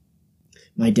quit.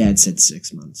 My dad said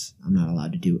 6 months. I'm not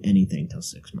allowed to do anything till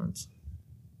 6 months.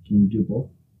 Can you do both?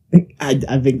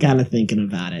 I've been kind of thinking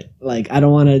about it. Like, I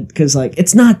don't want to, because like,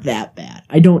 it's not that bad.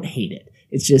 I don't hate it.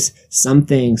 It's just some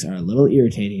things are a little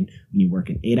irritating when you work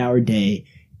an 8-hour day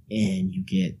and you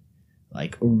get,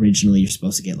 like, originally you're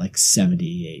supposed to get like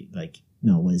 78, like,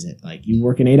 no, what is it? Like, you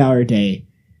work an 8-hour day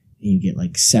and you get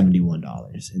like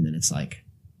 $71. And then it's like,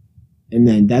 and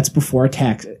then that's before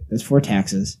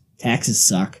taxes. Taxes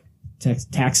suck.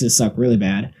 Taxes suck really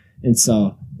bad. And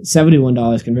so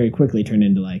 $71 can very quickly turn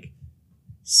into like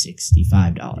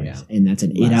 $65. Yeah. And that's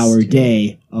an 8-hour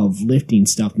day of lifting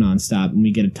stuff nonstop. And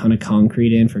we get a ton of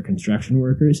concrete in for construction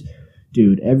workers.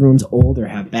 Dude, everyone's old or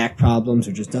have back problems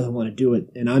or just doesn't want to do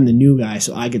it. And I'm the new guy,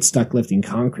 so I get stuck lifting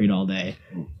concrete all day.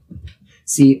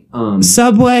 See,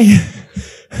 Subway,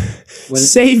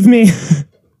 save me.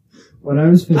 When I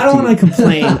was 15, I don't want to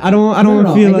complain. I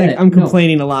don't feel like I'm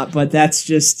complaining a lot, but that's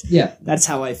just that's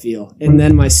how I feel. And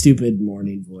then my stupid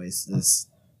morning voice.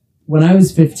 When I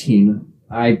was 15,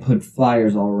 I put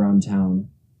flyers all around town.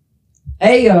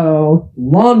 Ayo,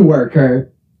 lawn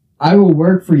worker, I will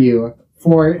work for you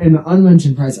for an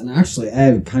unmentioned price. And actually, I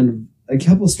have kind of a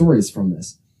couple stories from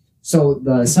this. So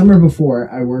the summer before,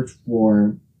 I worked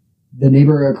for the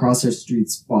neighbor across our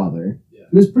street's father.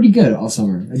 It was pretty good all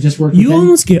summer. I just worked. You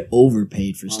almost get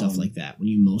overpaid for stuff like that when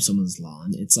you mow someone's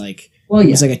lawn. It's like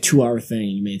it's like a 2-hour thing.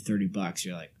 And you made $30.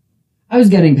 You're like, I was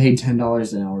getting paid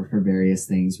 $10 an hour for various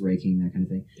things, raking, that kind of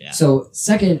thing. Yeah. So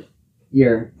second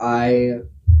year, I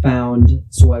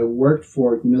worked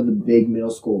for the big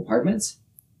middle school apartments.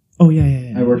 Oh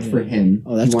yeah. I worked for him.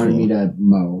 Oh, that's He wanted me to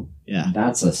mow. Yeah,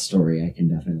 that's a story I can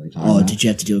definitely talk about. Oh, did you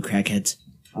have to deal with crackheads?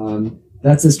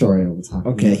 That's a story I will talk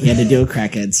about. Okay, you had to deal with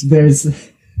crackheads.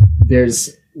 There's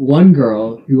one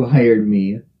girl who hired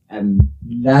me, and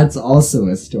that's also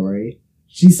a story.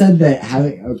 She said that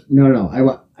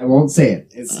I won't say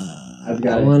it.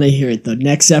 I want to hear it though.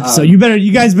 Next episode, you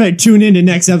guys better tune in to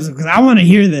next episode because I want to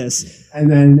hear this.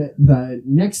 And then the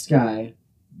next guy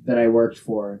that I worked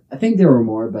for, I think there were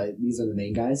more, but these are the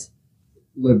main guys,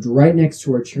 lived right next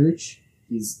to our church.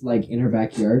 He's like in her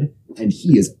backyard, and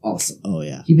he is awesome. Oh,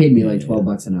 yeah. He paid me like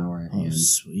 $12 an hour. Oh, and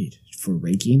sweet. For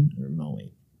raking or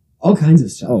mowing? all kinds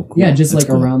of stuff. Oh, cool. Yeah, just That's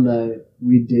like cool. around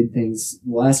we did things.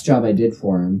 The last job I did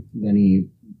for him, then he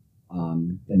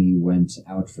went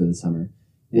out for the summer,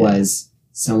 was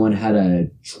someone had a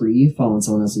tree fall on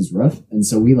someone else's roof, and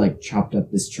so we like chopped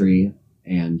up this tree,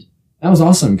 and that was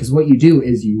awesome because what you do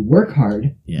is you work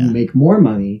hard, you make more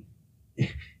money,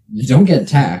 you don't get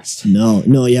taxed. No,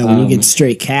 yeah. When you get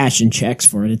straight cash and checks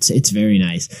for it, it's very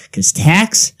nice. Because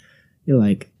tax, you're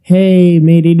like, hey,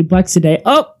 made $80 a day.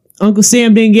 Oh, Uncle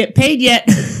Sam didn't get paid yet.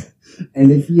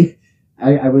 And if you,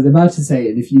 I was about to say,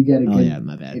 if you get a good,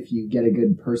 my bad. if you get a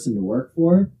good person to work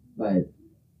for, but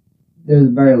there's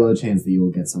a very low chance that you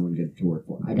will get someone good to work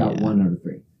for. I got 1 out of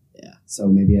 3. Yeah. So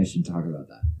maybe I should talk about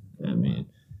that.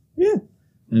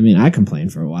 I mean, I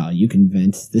complained for a while. You can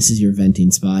vent. This is your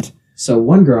venting spot. So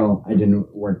one girl, I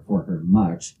didn't work for her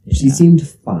much. Yeah. She seemed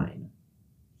fine.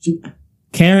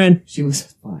 Karen. She was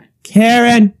fine.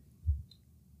 Karen.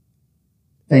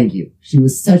 Thank you. She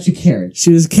was such a Karen.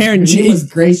 She was Karen. She was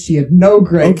Grace. She had no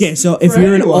grace. Okay, so if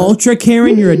you're an ultra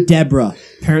Karen, you're a Deborah.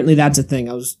 Apparently that's a thing.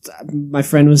 My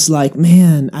friend was like,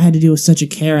 man, I had to deal with such a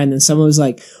Karen. And someone was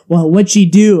like, well, what'd she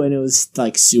do? And it was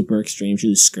like super extreme. She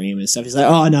was screaming and stuff. He's like,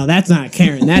 oh no, that's not a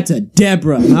Karen. That's a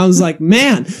Deborah. And I was like,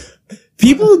 man,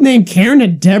 people named Karen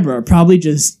and Deborah are probably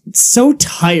just so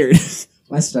tired.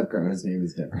 My stepgrandma's name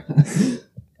is Deborah.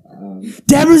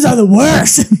 Deborahs are the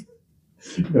worst.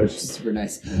 No, she's super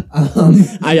nice.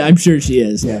 I'm sure she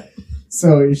is. Yeah.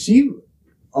 So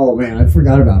oh man, I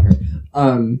forgot about her.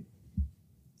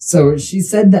 So she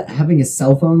said that having a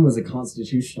cell phone was a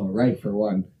constitutional right for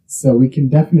one. So we can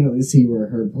definitely see where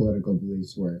her political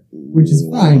beliefs were, which is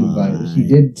fine, but she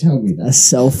did tell me that. A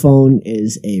cell phone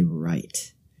is a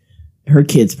right. Her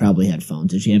kids probably had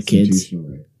phones. Did she have kids?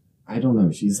 Right. I don't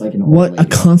know. She's like an old lady. A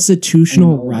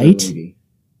constitutional right?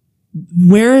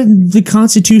 Where in the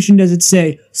Constitution does it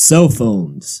say cell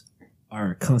phones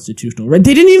are a constitutional right?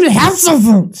 They didn't even have cell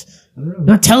phones. I don't know.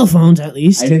 Not telephones, at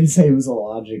least. I didn't say it was a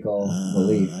logical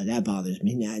belief. That bothers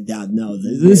me. No,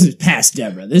 this is past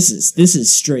Deborah. This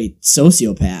is straight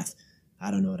sociopath.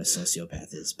 I don't know what a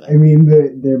sociopath is, but I mean,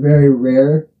 they're very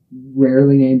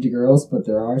rarely named girls, but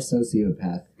there are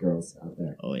sociopath girls out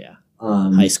there. Oh yeah,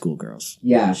 high school girls.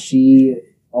 Yeah, she.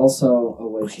 Also,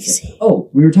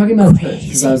 we were talking about church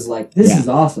because I was like, this is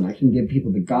awesome. I can give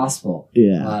people the gospel.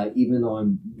 Yeah. Even though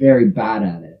I'm very bad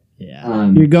at it.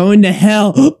 Yeah. You're going to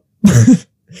hell.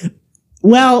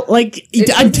 Well, like,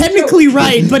 I'm technically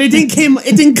right, but it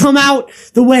didn't come out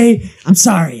the way. I'm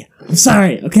sorry,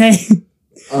 okay?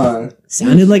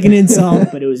 Sounded like an insult,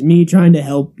 but it was me trying to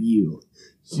help you.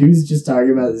 She was just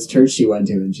talking about this church she went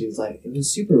to, and she was like, it was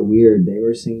super weird. They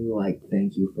were singing, like,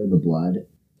 thank you for the blood.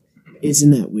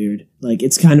 Isn't that weird? Like,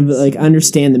 it's kind of like, I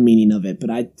understand the meaning of it, but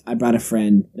I brought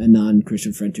a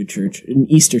non-Christian friend to church, an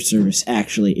Easter service,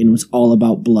 actually, and it was all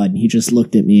about blood, and he just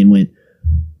looked at me and went,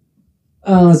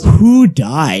 who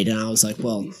died? And I was like,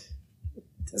 well...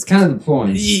 That's kind of the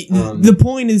point. The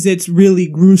point is it's really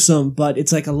gruesome, but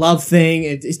it's like a love thing.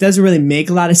 It doesn't really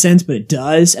make a lot of sense, but it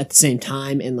does at the same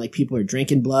time, and like people are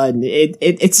drinking blood, and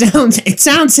it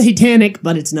sounds satanic,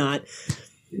 but it's not.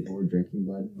 People were drinking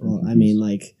blood? Well, I mean,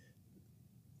 like...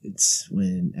 It's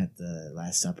when at the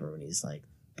Last Supper when he's like,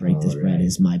 break this bread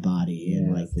is my body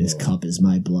and like this cup is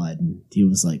my blood. And he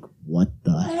was like, what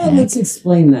the heck? Let's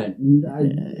explain that.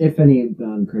 If any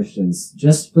non-Christians,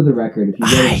 just for the record, if you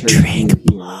go to church, drink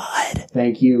blood.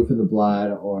 Thank you for the blood.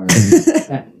 Or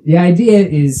the idea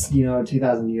is,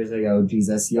 2,000 years ago,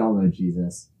 Jesus, y'all know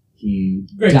Jesus. He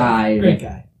died. Great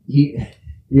guy.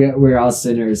 We're all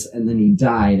sinners, and then he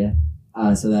died.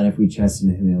 So that if we trust in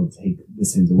him, he'll take the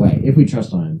sins away. If we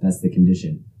trust on him, that's the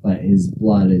condition. But his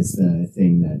blood is the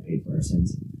thing that paid for our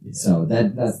sins. So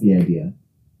that's the idea.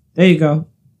 There you go.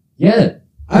 Yeah.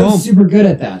 I was super good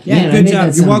at that. Yeah, good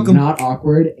job. You're welcome. Not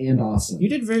awkward and awesome. You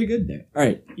did very good there. All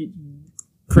right.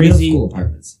 Crazy. Middle school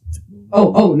apartments.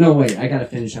 Oh, no, wait. I gotta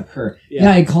finish up her.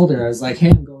 Yeah, I called her. I was like, hey,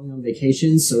 I'm going on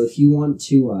vacation, so if you want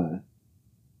to,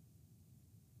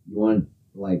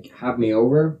 have me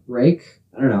over, rake?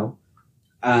 I don't know.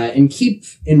 And keep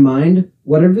in mind,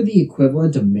 whatever the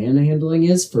equivalent of manhandling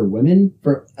is for women,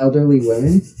 for elderly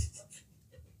women,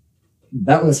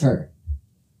 that was her.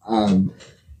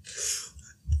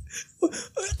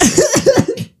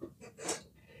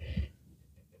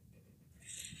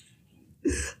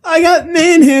 I got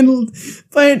manhandled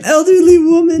by an elderly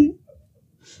woman.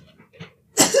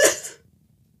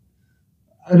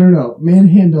 I don't know.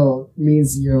 Manhandle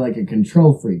means you're like a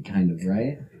control freak, kind of,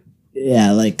 right?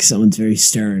 Yeah, like someone's very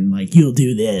stern, like, you'll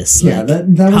do this. Yeah, like, that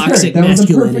was toxic great. That was a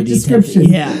perfect masculinity. description.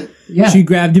 Yeah. She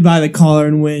grabbed you by the collar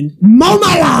and went, mow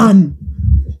my lawn!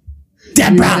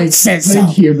 Deborah says so.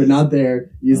 Like here, but not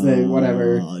there. You say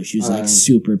whatever. Oh, she was like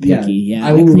super picky. Yeah,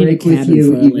 I will rake with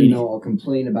you, even though I'll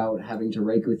complain about having to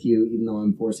rake with you, even though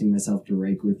I'm forcing myself to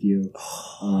rake with you.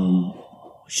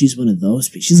 She's one of those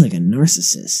people. She's like a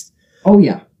narcissist. Oh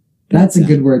yeah, that's a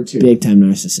good word too. Big time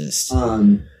narcissist.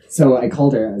 So I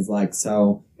called her. I was like,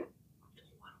 so I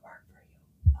don't want to work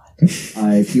for you.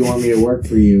 If you want me to work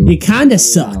for you, you kind of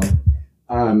suck.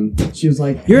 She was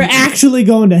like, "You're actually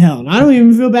going to hell." And I don't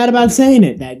even feel bad about saying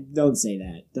it. Don't say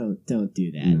that. Don't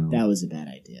do that. No. That was a bad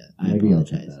idea. I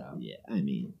apologize. Yeah, I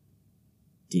mean,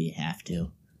 do you have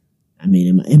to? I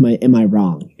mean, am I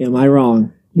wrong? Am I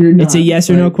wrong? You're not. It's a yes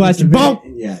or no question. Boom.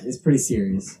 Yeah, it's pretty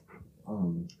serious.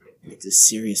 It's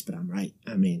serious, but I'm right.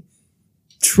 I mean,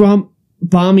 Trump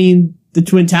bombing the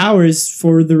Twin Towers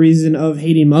for the reason of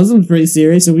hating Muslims pretty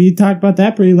serious. So we talked about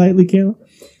that pretty lightly, Kayla.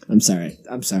 I'm sorry.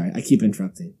 I keep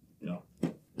interrupting. No.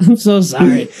 I'm so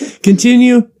sorry.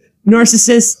 Continue.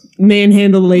 Narcissist,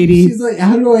 manhandle lady. She's like,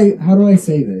 how do I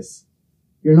say this?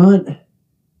 You're not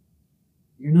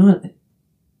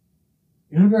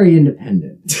very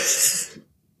independent.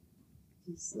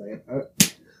 Like, okay.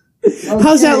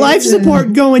 How's that life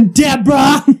support going,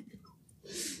 Deborah?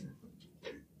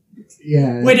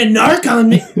 Yeah. Way to narc on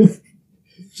me.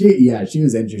 She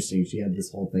was interesting. She had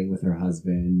this whole thing with her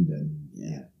husband, and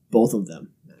both of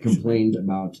them complained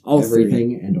about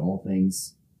everything and all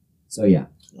things. So yeah,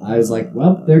 I was like,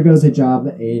 well, there goes a job,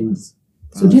 and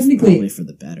so technically, probably for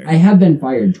the better. I have been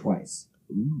fired twice.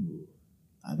 Ooh,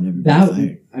 I've never been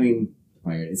fired. I mean,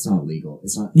 fired. It's not legal.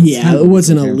 It's not. Yeah, it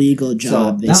wasn't a legal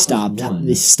job. So they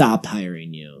stopped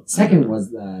hiring you. Second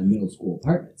was the middle school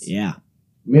apartments. Yeah.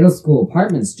 Middle school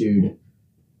apartments, dude.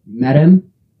 Met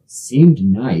him. Seemed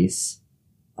nice.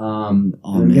 I'm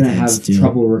going to have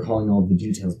trouble recalling all the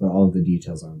details, but all of the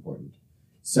details are important.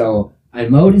 So, I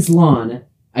mowed his lawn.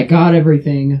 I got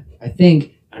everything, I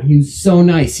think, and he was so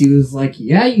nice. He was like,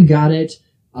 yeah, you got it.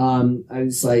 I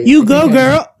was like... You go,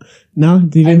 girl! No,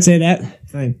 you didn't say that?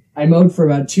 Fine. I mowed for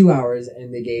about 2 hours,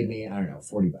 and they gave me, I don't know,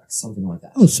 $40, something like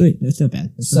that. Oh, sweet. That's not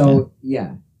bad.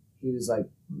 Yeah. He was like,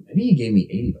 maybe he gave me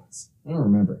 $80. I don't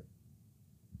remember.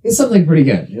 It's something pretty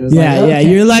good. It was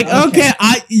You're like, okay,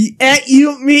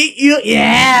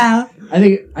 yeah.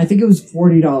 I think it was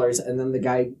 $40, and then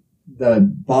the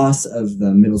boss of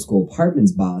the middle school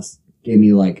apartments boss gave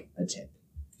me like a tip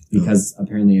because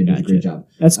apparently I did a great job.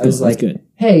 That's good. I was like, good.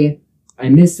 Hey, I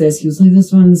missed this. He was like, that's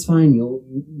fine.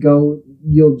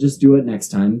 You'll just do it next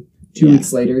time. 2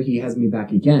 weeks later, he has me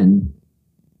back again,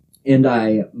 and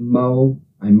I mow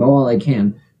all I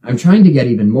can. I'm trying to get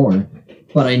even more.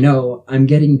 But I know I'm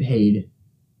getting paid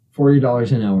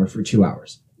 $40 an hour for 2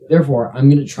 hours. Therefore, I'm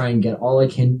going to try and get all I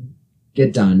can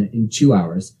get done in 2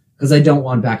 hours because I don't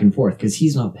want back and forth because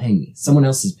he's not paying me. Someone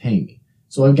else is paying me.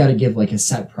 So I've got to give like a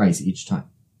set price each time.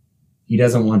 He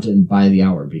doesn't want to buy the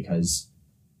hour because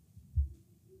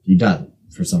he doesn't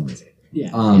for some reason.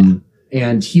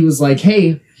 And he was like,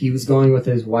 hey, he was going with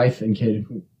his wife and kid.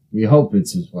 We hope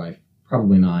it's his wife.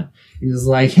 Probably not. He was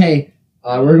like, hey,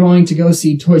 we're going to go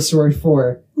see Toy Story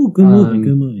 4. Ooh, good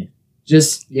movie.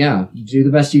 Just, do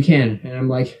the best you can. And I'm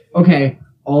like, okay,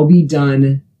 I'll be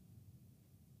done.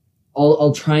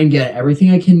 I'll try and get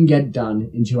everything I can get done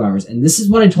in 2 hours. And this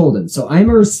is what I told him. So I'm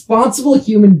a responsible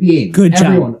human being. Good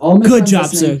everyone, job. All my good job,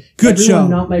 sir. Good show.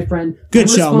 Not my friend. Good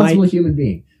show, I'm a responsible human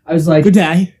being. I was like, good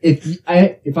day.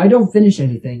 If I don't finish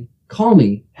anything, call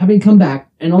me, have me come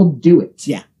back, and I'll do it.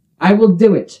 Yeah. I will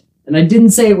do it. And I didn't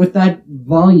say it with that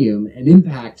volume and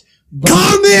impact.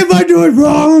 Call me if I do it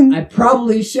wrong! I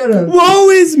probably should have. Woe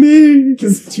is me!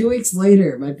 Because 2 weeks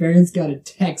later, my parents got a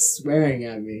text swearing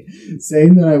at me,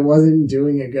 saying that I wasn't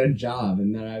doing a good job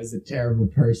and that I was a terrible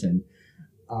person.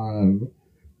 And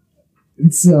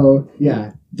so,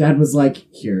 Dad was like,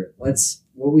 here, what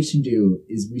we should do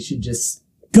is we should just...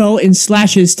 go and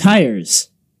slash his tires.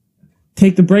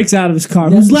 Take the brakes out of his car.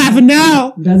 Who's laughing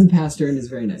now? Dad's a pastor and is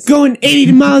very nice. Going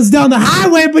 80 miles down the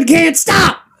highway but can't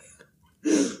stop!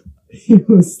 He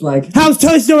was like... how's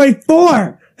Toy Story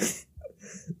 4?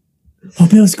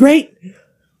 Hope it was great.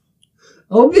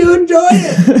 Hope you enjoyed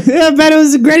it. Yeah, I bet it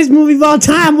was the greatest movie of all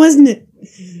time, wasn't it?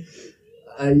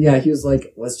 He was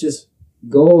like, let's just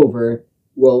go over.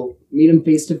 We'll meet him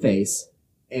face to face.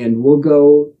 And we'll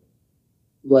go...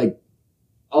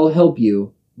 I'll help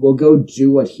you. We'll go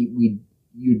do what you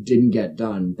didn't get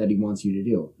done that he wants you to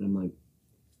do. And I'm like,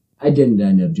 I didn't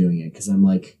end up doing it because I'm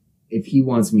like, if he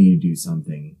wants me to do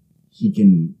something, he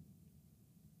can.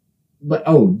 But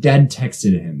Dad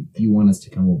texted him, "Do you want us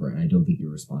to come over?" And I don't think he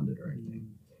responded or anything.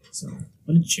 So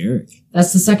what a jerk!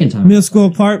 That's the second time. Middle school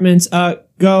apartments. Go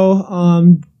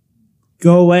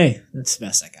away. That's the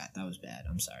best I got. That was bad.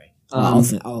 I'm sorry.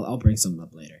 I'll bring something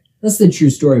up later. That's the true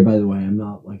story, by the way. I'm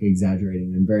not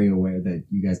exaggerating. I'm very aware that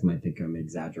you guys might think I'm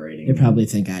exaggerating. They probably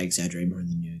think I exaggerate more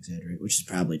than you exaggerate, which is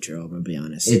probably true. I'm gonna be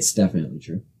honest. It's definitely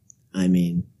true. I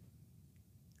mean,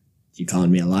 you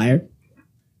calling me a liar?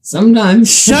 Sometimes.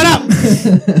 Shut up!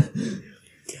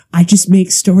 I just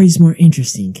make stories more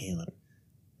interesting, Caleb.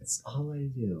 That's all I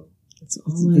do. That's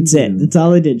it. That's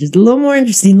all I did. Just a little more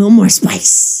interesting, a little more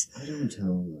spice. I don't tell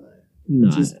a lie. No,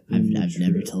 I've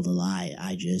never told a lie.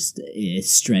 I just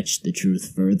stretched the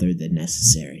truth further than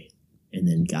necessary, and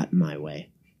then got in my way.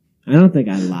 I don't think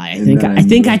I lie. I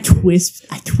think I twist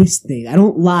things. I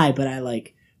don't lie, but I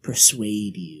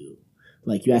persuade you.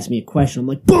 Like you ask me a question, I'm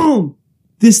like, boom,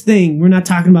 this thing. We're not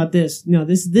talking about this. No,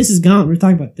 this is gone. We're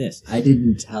talking about this. I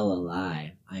didn't tell a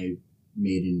lie. I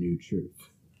made a new truth.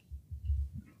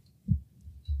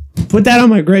 Put that on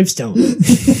my gravestone.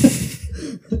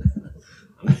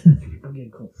 Okay,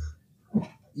 cool.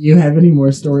 You have any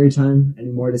more story time?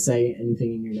 Any more to say?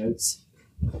 Anything in your notes?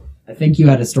 I think you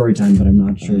had a story time, but I'm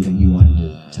not sure that you wanted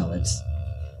to tell it.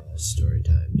 Story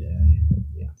time, did I?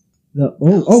 Yeah.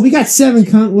 We got 7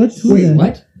 what? Wait,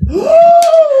 what? Have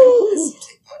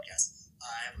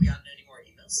we gotten any more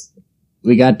emails?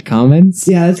 We got comments?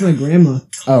 Yeah, that's my grandma.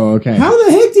 Oh, okay. How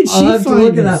the heck did she find I'll have to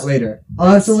look at that later.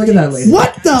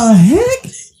 What the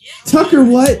heck? Tucker,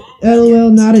 what?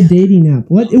 LOL, not a dating app.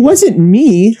 What? It wasn't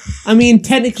me. I mean,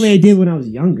 technically I did when I was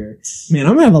younger. Man,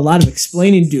 I'm gonna have a lot of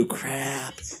explaining to do.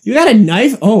 Crap. You got a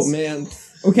knife? Oh, man.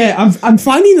 Okay, I'm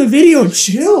finding the video.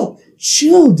 Chill,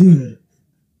 dude.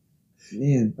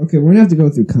 Man, okay, we're gonna have to go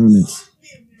through comments.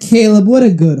 Caleb, what a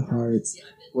good heart.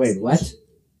 Wait, what?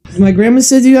 My grandma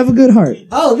says you have a good heart.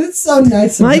 Oh, that's so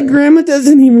nice. My grandma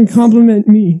doesn't even compliment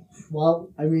me.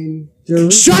 Well, I mean...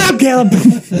 Shut up, Caleb!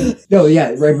 No,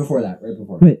 yeah, right before that.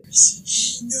 Wait.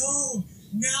 No,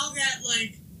 now that,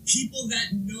 people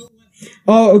that know what happened.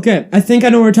 Oh, okay. I think I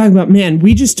know what we're talking about. Man,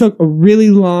 we just took a really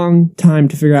long time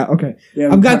to figure out. Okay.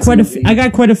 Yeah, I got quite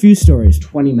a few stories.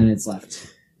 20 minutes left.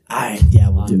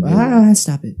 We'll do it.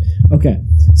 Stop it. Okay.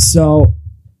 So,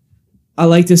 I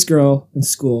like this girl in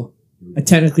school. I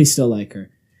technically still like her.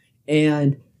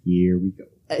 And here we go.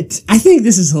 I think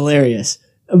this is hilarious.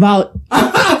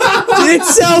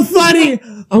 It's so funny.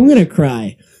 I'm gonna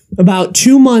cry. About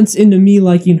 2 months into me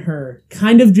liking her,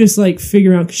 kind of just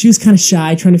figuring out, because she was kind of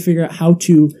shy, trying to figure out how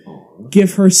to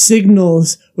give her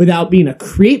signals without being a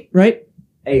creep, right?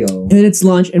 Ayo. And it's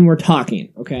lunch and we're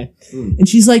talking, okay? And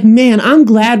she's like, man, I'm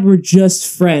glad we're just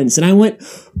friends. And I went,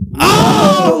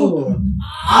 oh!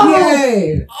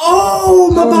 Yay!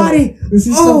 Oh, my body! This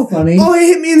is so funny. Oh, it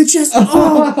hit me in the chest.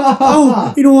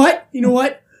 Oh, you know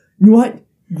what?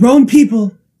 Grown people,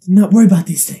 do not worry about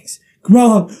these things.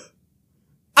 Grow up.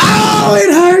 Oh,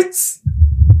 it hurts!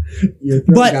 Your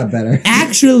throat got better.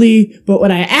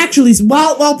 What I actually,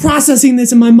 while processing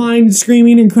this in my mind,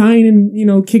 screaming and crying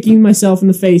and, kicking myself in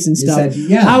the face and stuff,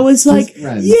 I was like,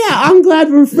 yeah, I'm glad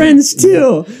we're friends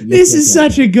too. This is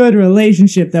such a good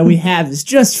relationship that we have. It's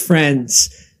just friends.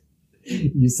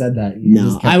 You said that.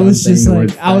 I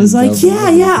was like,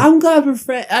 yeah, I'm glad we're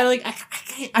friends. I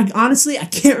honestly, I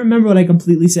can't remember what I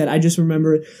completely said. I just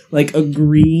remember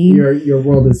agreeing. Your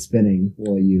world is spinning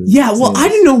while you. Yeah, well, I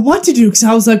didn't know what to do because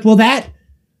I was like, crap.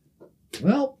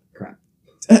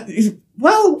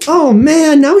 Oh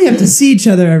man, now we have to see each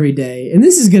other every day, and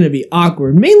this is gonna be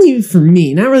awkward. Mainly for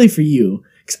me, not really for you,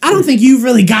 because I don't think you've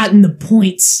really gotten the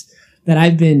points that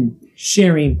I've been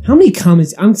sharing. How many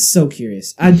comments? I'm so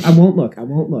curious. I won't look. I kind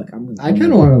of want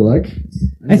to look.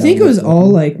 I think it was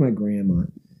all my grandma.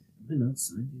 Am I not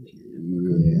signed into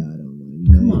Yeah, I don't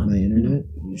know. Come on, my internet.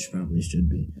 You probably should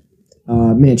be.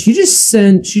 Man, she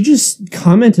just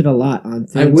commented a lot on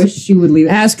things. I wish she would leave.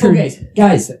 Ask her. Okay,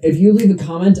 guys, if you leave a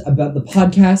comment about the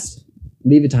podcast,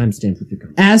 leave a timestamp with your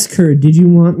comment. Ask her, did you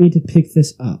want me to pick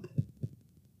this up?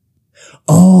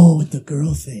 Oh, the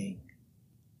girl thing.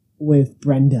 With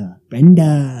Brenda.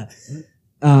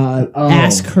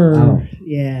 Ask her. Oh.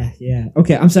 Yeah.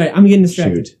 Okay, I'm sorry. I'm getting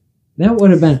distracted. Shoot. That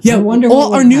would have been. Yeah, I wonder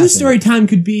what our news story time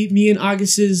could be me and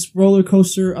August's roller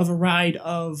coaster of a ride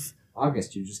of.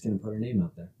 August, you're just gonna put her name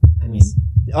out there. I mean,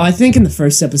 I think in the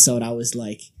first episode I was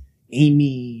like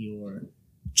Amy or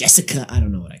Jessica. I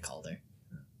don't know what I called her.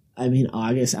 I mean,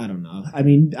 August. I don't know. I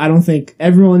mean, I don't think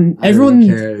everyone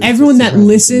that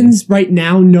listens right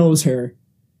now knows her.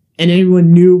 And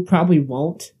anyone new probably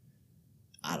won't.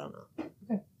 I don't know.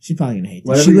 Okay. She's probably gonna hate this.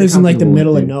 Whatever She you're lives in like the comfortable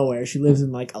middle with, of dude. nowhere. She lives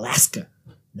in like Alaska.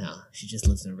 No, she just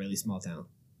lives in a really small town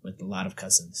with a lot of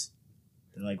cousins.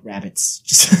 They're like rabbits.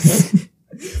 Just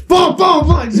boom, boom,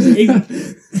 boom.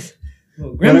 Just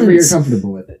Whatever you're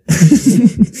comfortable with it.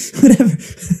 Whatever.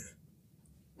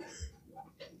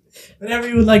 Whatever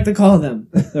you would like to call them.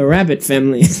 The rabbit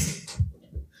family.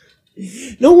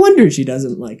 No wonder she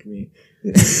doesn't like me.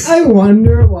 I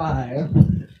wonder why.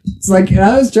 It's like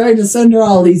I was trying to send her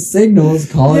all these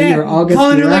signals, calling her August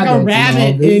calling her like a and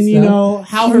rabbit, all this and you stuff. know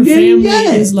how her She didn't family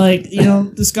get it. is like, you know,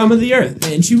 the scum of the earth,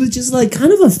 and she was just like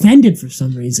kind of offended for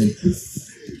some reason.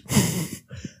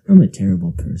 I'm a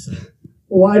terrible person.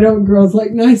 Why don't girls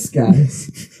like nice guys?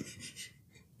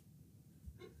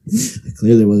 I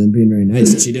clearly wasn't being very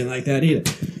nice. She didn't like that either.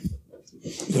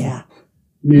 Yeah.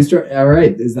 New story. All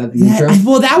right, is that the intro?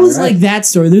 Well, that was All right. like that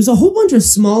story. There's a whole bunch of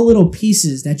small little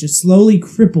pieces that just slowly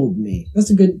crippled me. That's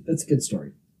a good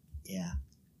story. Yeah.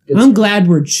 Good I'm story. glad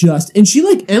we're just. And she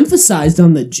like emphasized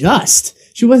on the just.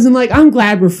 She wasn't like, I'm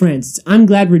glad we're friends. I'm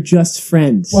glad we're just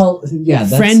friends. Well, yeah,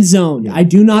 that's, Friend zoned. yeah. I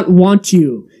do not want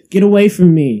you. Get away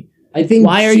from me. I think.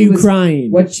 Why are she you was-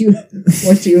 crying? What she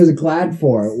was glad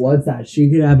for was that she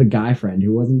could have a guy friend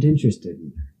who wasn't interested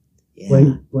in her.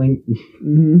 Yeah. Blink.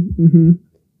 Mm-hmm, mm-hmm.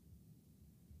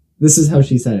 This is how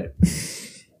she said it.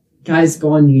 Guys,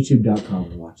 go on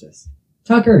YouTube.com and watch this.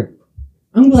 Tucker,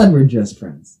 I'm glad we're just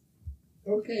friends.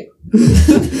 Okay.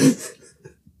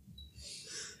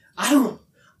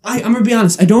 I'm gonna be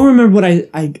honest. I don't remember what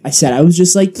I said. I was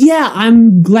just like, yeah,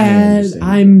 I'm glad.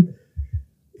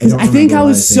 Because I think I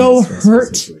was so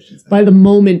hurt by the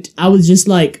moment. I was just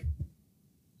like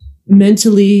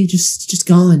mentally just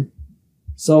gone.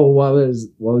 So what was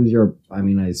your? I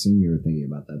mean, I assume you were thinking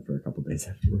about that for a couple days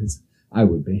afterwards. I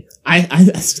would be.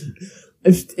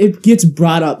 It gets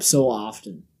brought up so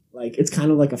often. Like it's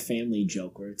kind of like a family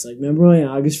joke where it's like, remember when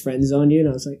August friend zoned you? And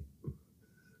I was like,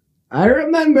 I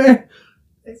remember.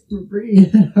 Thanks for bringing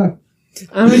it up.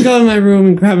 I'm gonna go in my room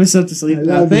and grab myself to sleep I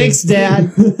now. love Thanks, you.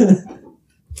 Dad.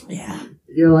 Yeah.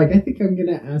 You're like, I think I'm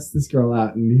gonna ask this girl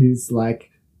out, and he's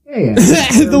like, hey.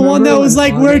 The one that was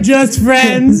like, we're just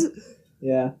friends.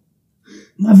 Yeah.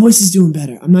 My voice is doing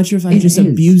better. I'm not sure if I It just is.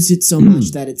 abused it so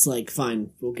much that it's like,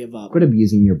 fine, we'll give up. Quit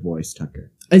abusing your voice,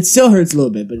 Tucker. It still hurts a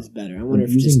little bit, but it's better. I wonder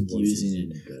if Abusing just voices using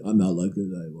it. isn't good. I'm not like this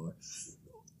anymore.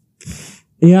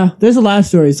 Yeah, there's a lot of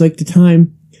stories. Like the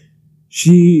time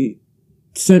she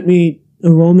sent me a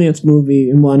romance movie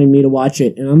and wanted me to watch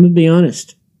it, and I'm gonna be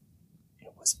honest,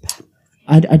 it was bad.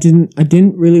 I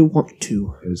didn't really want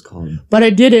to, It was called. but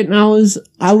I did it, and I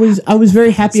was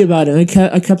very happy about it.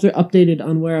 I kept her updated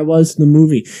on where I was in the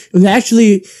movie.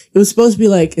 It was supposed to be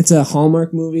like, it's a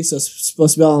Hallmark movie, so it's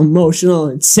supposed to be all emotional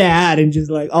and sad and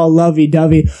just like all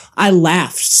lovey-dovey. I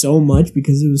laughed so much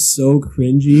because it was so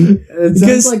cringy.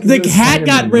 Because the cat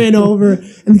got ran over,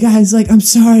 and the guy's like, I'm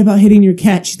sorry about hitting your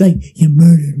cat. She's like, you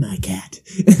murdered my cat.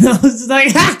 And I was just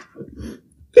like, ha!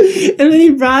 And then he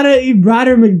brought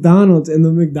her McDonald's, and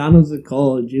the McDonald's was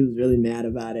cold. She was really mad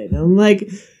about it. And I'm like,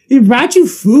 he brought you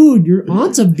food. Your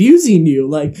aunt's abusing you.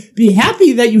 Like, be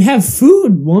happy that you have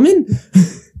food, woman.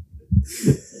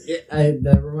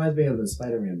 That reminds me of the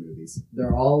Spider-Man movies.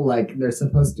 They're all like, they're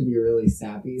supposed to be really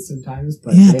sappy sometimes,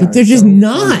 but Yeah, but they're just so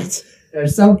not. funny. They're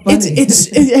so funny. It's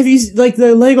have you like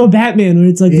the Lego Batman where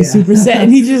it's like the Yeah. super set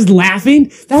and he's just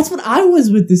laughing? That's what I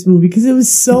was with this movie because it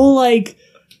was so like.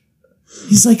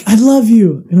 He's like, I love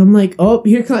you. And I'm like, oh,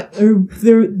 here comes,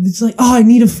 it's like, oh, I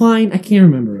need to find, I can't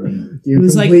remember. It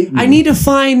was like, I need to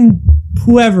find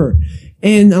whoever.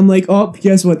 And I'm like, oh,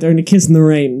 guess what? They're in a kiss in the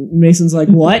rain. Mason's like,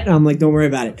 what? And I'm like, don't worry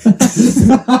about it.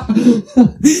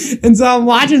 And so I'm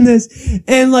watching this,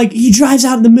 and like, he drives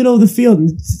out in the middle of the field, and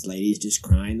this lady's just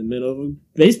crying in the middle of a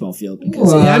baseball field.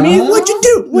 Because, I mean, what'd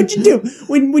you do?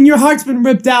 When your heart's been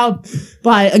ripped out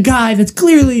by a guy that's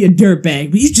clearly a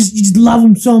dirtbag, but you just love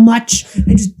him so much,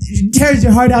 and just it tears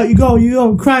your heart out. You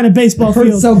go cry in a baseball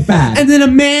field. so bad. And then a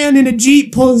man in a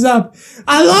Jeep pulls up,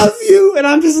 I love you! And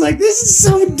I'm just like, this is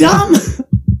so dumb!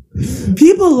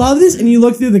 People love this, and you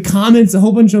look through the comments, a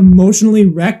whole bunch of emotionally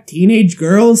wrecked teenage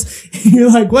girls, and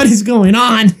you're like, what is going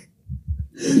on?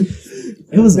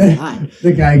 It was a lot.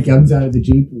 The guy comes out of the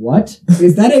Jeep. What?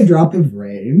 Is that a drop of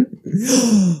rain?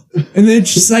 And then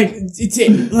it's just like,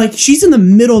 like she's in the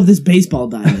middle of this baseball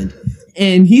diamond,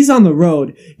 and he's on the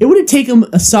road. It would have taken him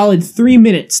a solid 3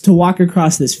 minutes to walk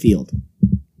across this field.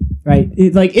 Right?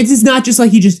 It's just not just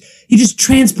like he just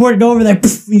transported over there.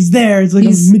 Poof, he's there. It's like a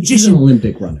magician. He's an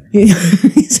Olympic runner.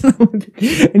 He's an Olympic,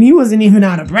 and he wasn't even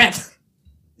out of breath.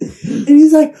 And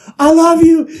he's like, I love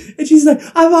you. And she's like,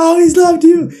 I've always loved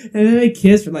you. And then they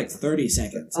kiss for like 30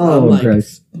 seconds. And I'm like,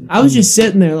 gross. I was just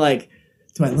sitting there like,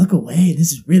 Do I look away?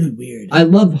 This is really weird. I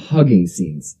love hugging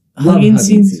scenes. Hugging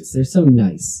scenes? They're so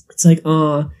nice. It's like,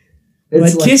 but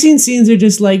It's like, kissing scenes are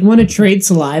just like, want to trade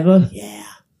saliva? Yeah.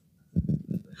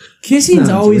 Kissing's Sounds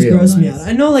always real grossed me nice. out.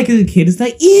 I know, like, as a kid, it's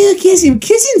like, ew, kissing.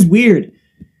 Kissing's weird.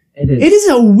 it is. It is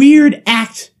a weird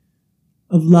act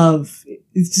of love.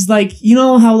 It's just like, you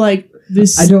know how, like,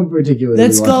 this... I don't particularly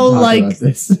Let's want go, to talk like- about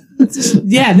this.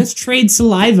 Yeah, let's trade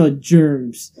saliva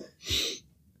germs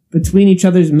between each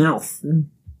other's mouth.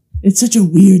 It's such a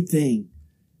weird thing.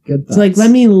 Good It's like, thoughts.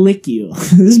 let me lick you.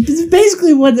 This is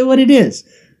basically what it is.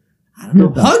 I don't know.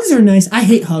 Good thoughts. Hugs are nice. I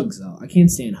hate hugs, though. I can't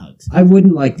stand hugs. I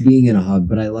wouldn't like being in a hug,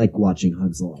 but I like watching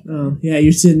hugs a lot. Oh, yeah,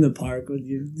 you're sitting in the park with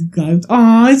your guys.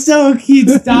 Oh, it's so cute.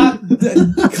 Stop.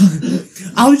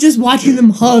 I was just watching them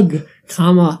hug,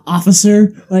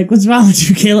 officer. Like, what's wrong with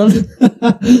you, Caleb?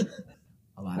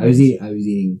 I was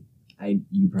eating.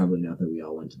 You probably know that we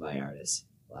all went to buy artists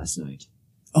last night.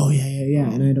 Oh, yeah.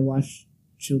 And I had to watch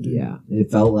children. Yeah, it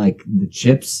felt like the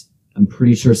chips. I'm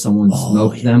pretty sure someone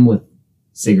smoked them with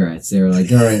cigarettes. They were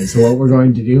like, all right, so what we're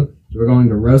going to do is we're going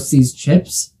to roast these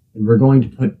chips and we're going to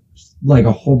put like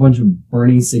a whole bunch of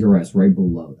burning cigarettes right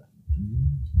below them.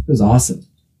 It was awesome.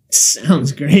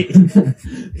 Sounds great.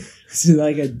 This is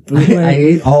like a bootleg. I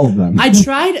ate all of them. I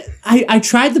tried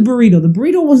the burrito. The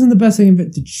burrito wasn't the best thing,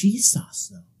 but the cheese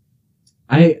sauce though.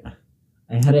 I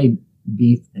had a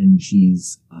beef and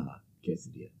cheese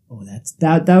quesadilla. Oh,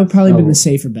 that would probably So- been the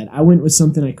safer bet. I went with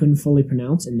something I couldn't fully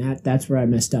pronounce, and that's where I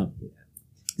messed up.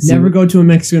 See, Never go to a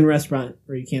Mexican restaurant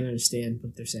where you can't understand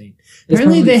what they're saying. It's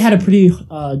Apparently, probably- they had a pretty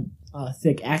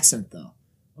thick accent though.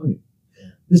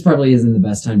 This probably isn't the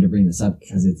best time to bring this up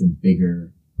because it's a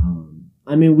bigger.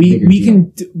 I mean, Bigger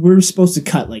we're supposed to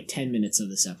cut like 10 minutes of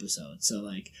this episode, so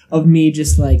like of me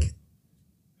just like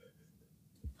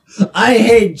I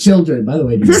hate children. By the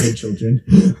way, do you hate children?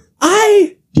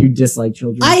 Do you dislike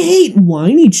children? I hate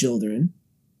whiny children.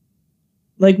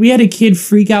 Like, we had a kid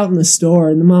freak out in the store,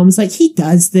 and the mom was like, he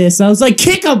does this. I was like,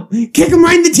 kick him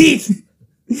right in the teeth.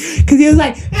 Because he was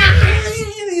like,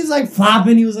 he was like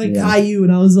flopping. He was like, Yeah. Caillou.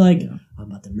 And I was like, Yeah. I'm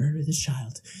about to murder this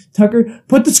child. Tucker,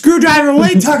 put the screwdriver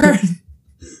away, Tucker.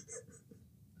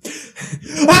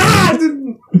 Ah!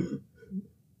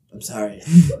 I'm sorry.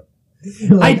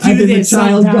 Like, I do either this the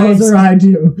child sometimes. goes or I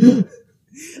do.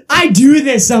 I do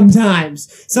this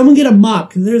sometimes. Someone get a mop,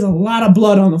 because there's a lot of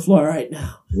blood on the floor right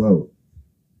now. Whoa.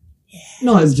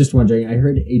 No, I was just wondering. I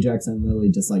heard Ajax and Lily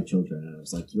dislike children, and I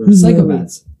was like, "You're Who's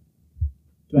psychopaths."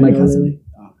 Do I My know cousin. Lily?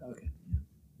 Oh, okay.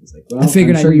 I was like, "Well, I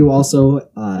figured I'm sure I- you also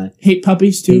Hate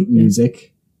puppies, too? hate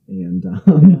music and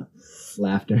Yeah.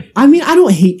 laughter." I mean, I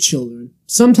don't hate children.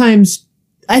 Sometimes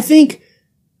I think,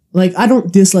 like, I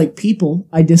don't dislike people.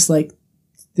 I dislike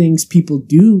things people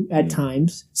do at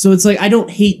times. So it's like, I don't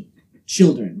hate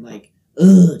children. Like,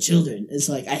 ugh, children. It's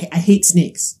like, I hate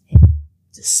snakes. I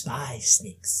despise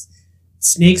snakes.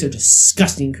 Snakes are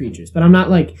disgusting creatures. But I'm not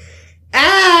like,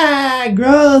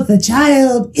 growth, a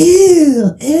child,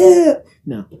 ew, ew.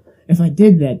 No. If I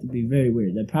did that, it'd be very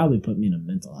weird. That'd probably put me in a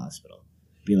mental hospital.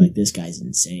 Be like, this guy's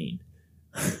insane.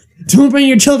 Don't bring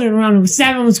your children around and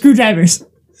stab them with screwdrivers.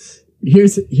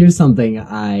 Here's something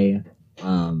I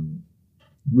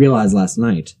realized last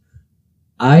night.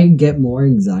 I get more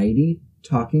anxiety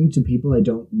talking to people I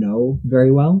don't know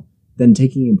very well than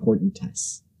taking important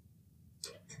tests.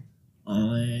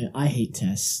 I hate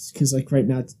tests because like right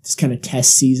now it's kind of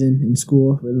test season in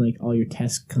school when like all your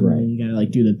tests come Right. in, you gotta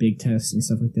like do the big tests and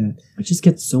stuff like that. I just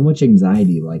get so much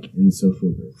anxiety, like in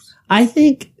social groups. I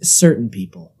think certain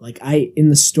people like in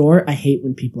the store I hate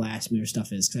when people ask me where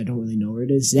stuff is because I don't really know where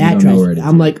it is. That don't know drives where me. it is.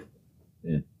 I'm like,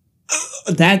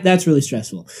 Yeah. that's really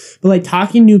stressful. But like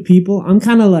talking to new people, I'm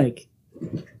kind of like,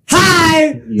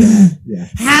 hi, Yeah.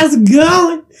 how's it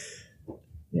going?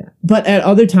 Yeah. But at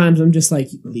other times, I'm just like,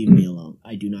 leave me alone.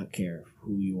 I do not care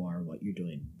who you are, what you're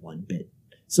doing, one bit.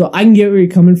 So I can get where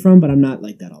you're coming from, but I'm not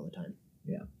like that all the time.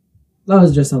 That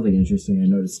was just something interesting I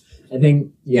noticed. I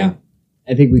think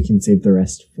we can save the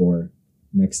rest for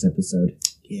next episode.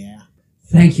 Yeah.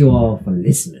 Thank you all for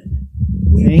listening.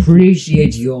 We Thank you.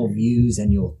 appreciate your views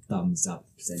and your thumbs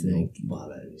ups and your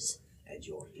follows and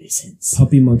your listens.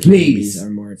 Puppy monkey Please babies are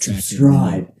more attractive.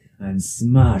 Subscribe and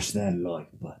smash that like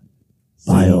button.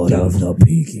 By So you order don't of the miss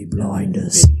Peaky another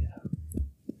Blinders. video.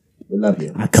 We love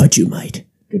you. I cut you, mate.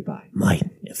 Goodbye. Mate,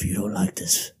 if you don't like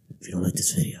this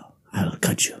video, I'll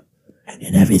cut you.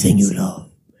 And everything you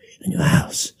love in your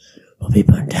house will be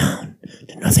burned down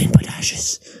to nothing but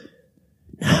ashes.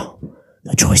 Now,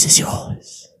 the choice is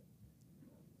yours.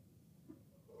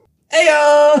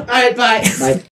 Heyo! Alright, bye. Bye.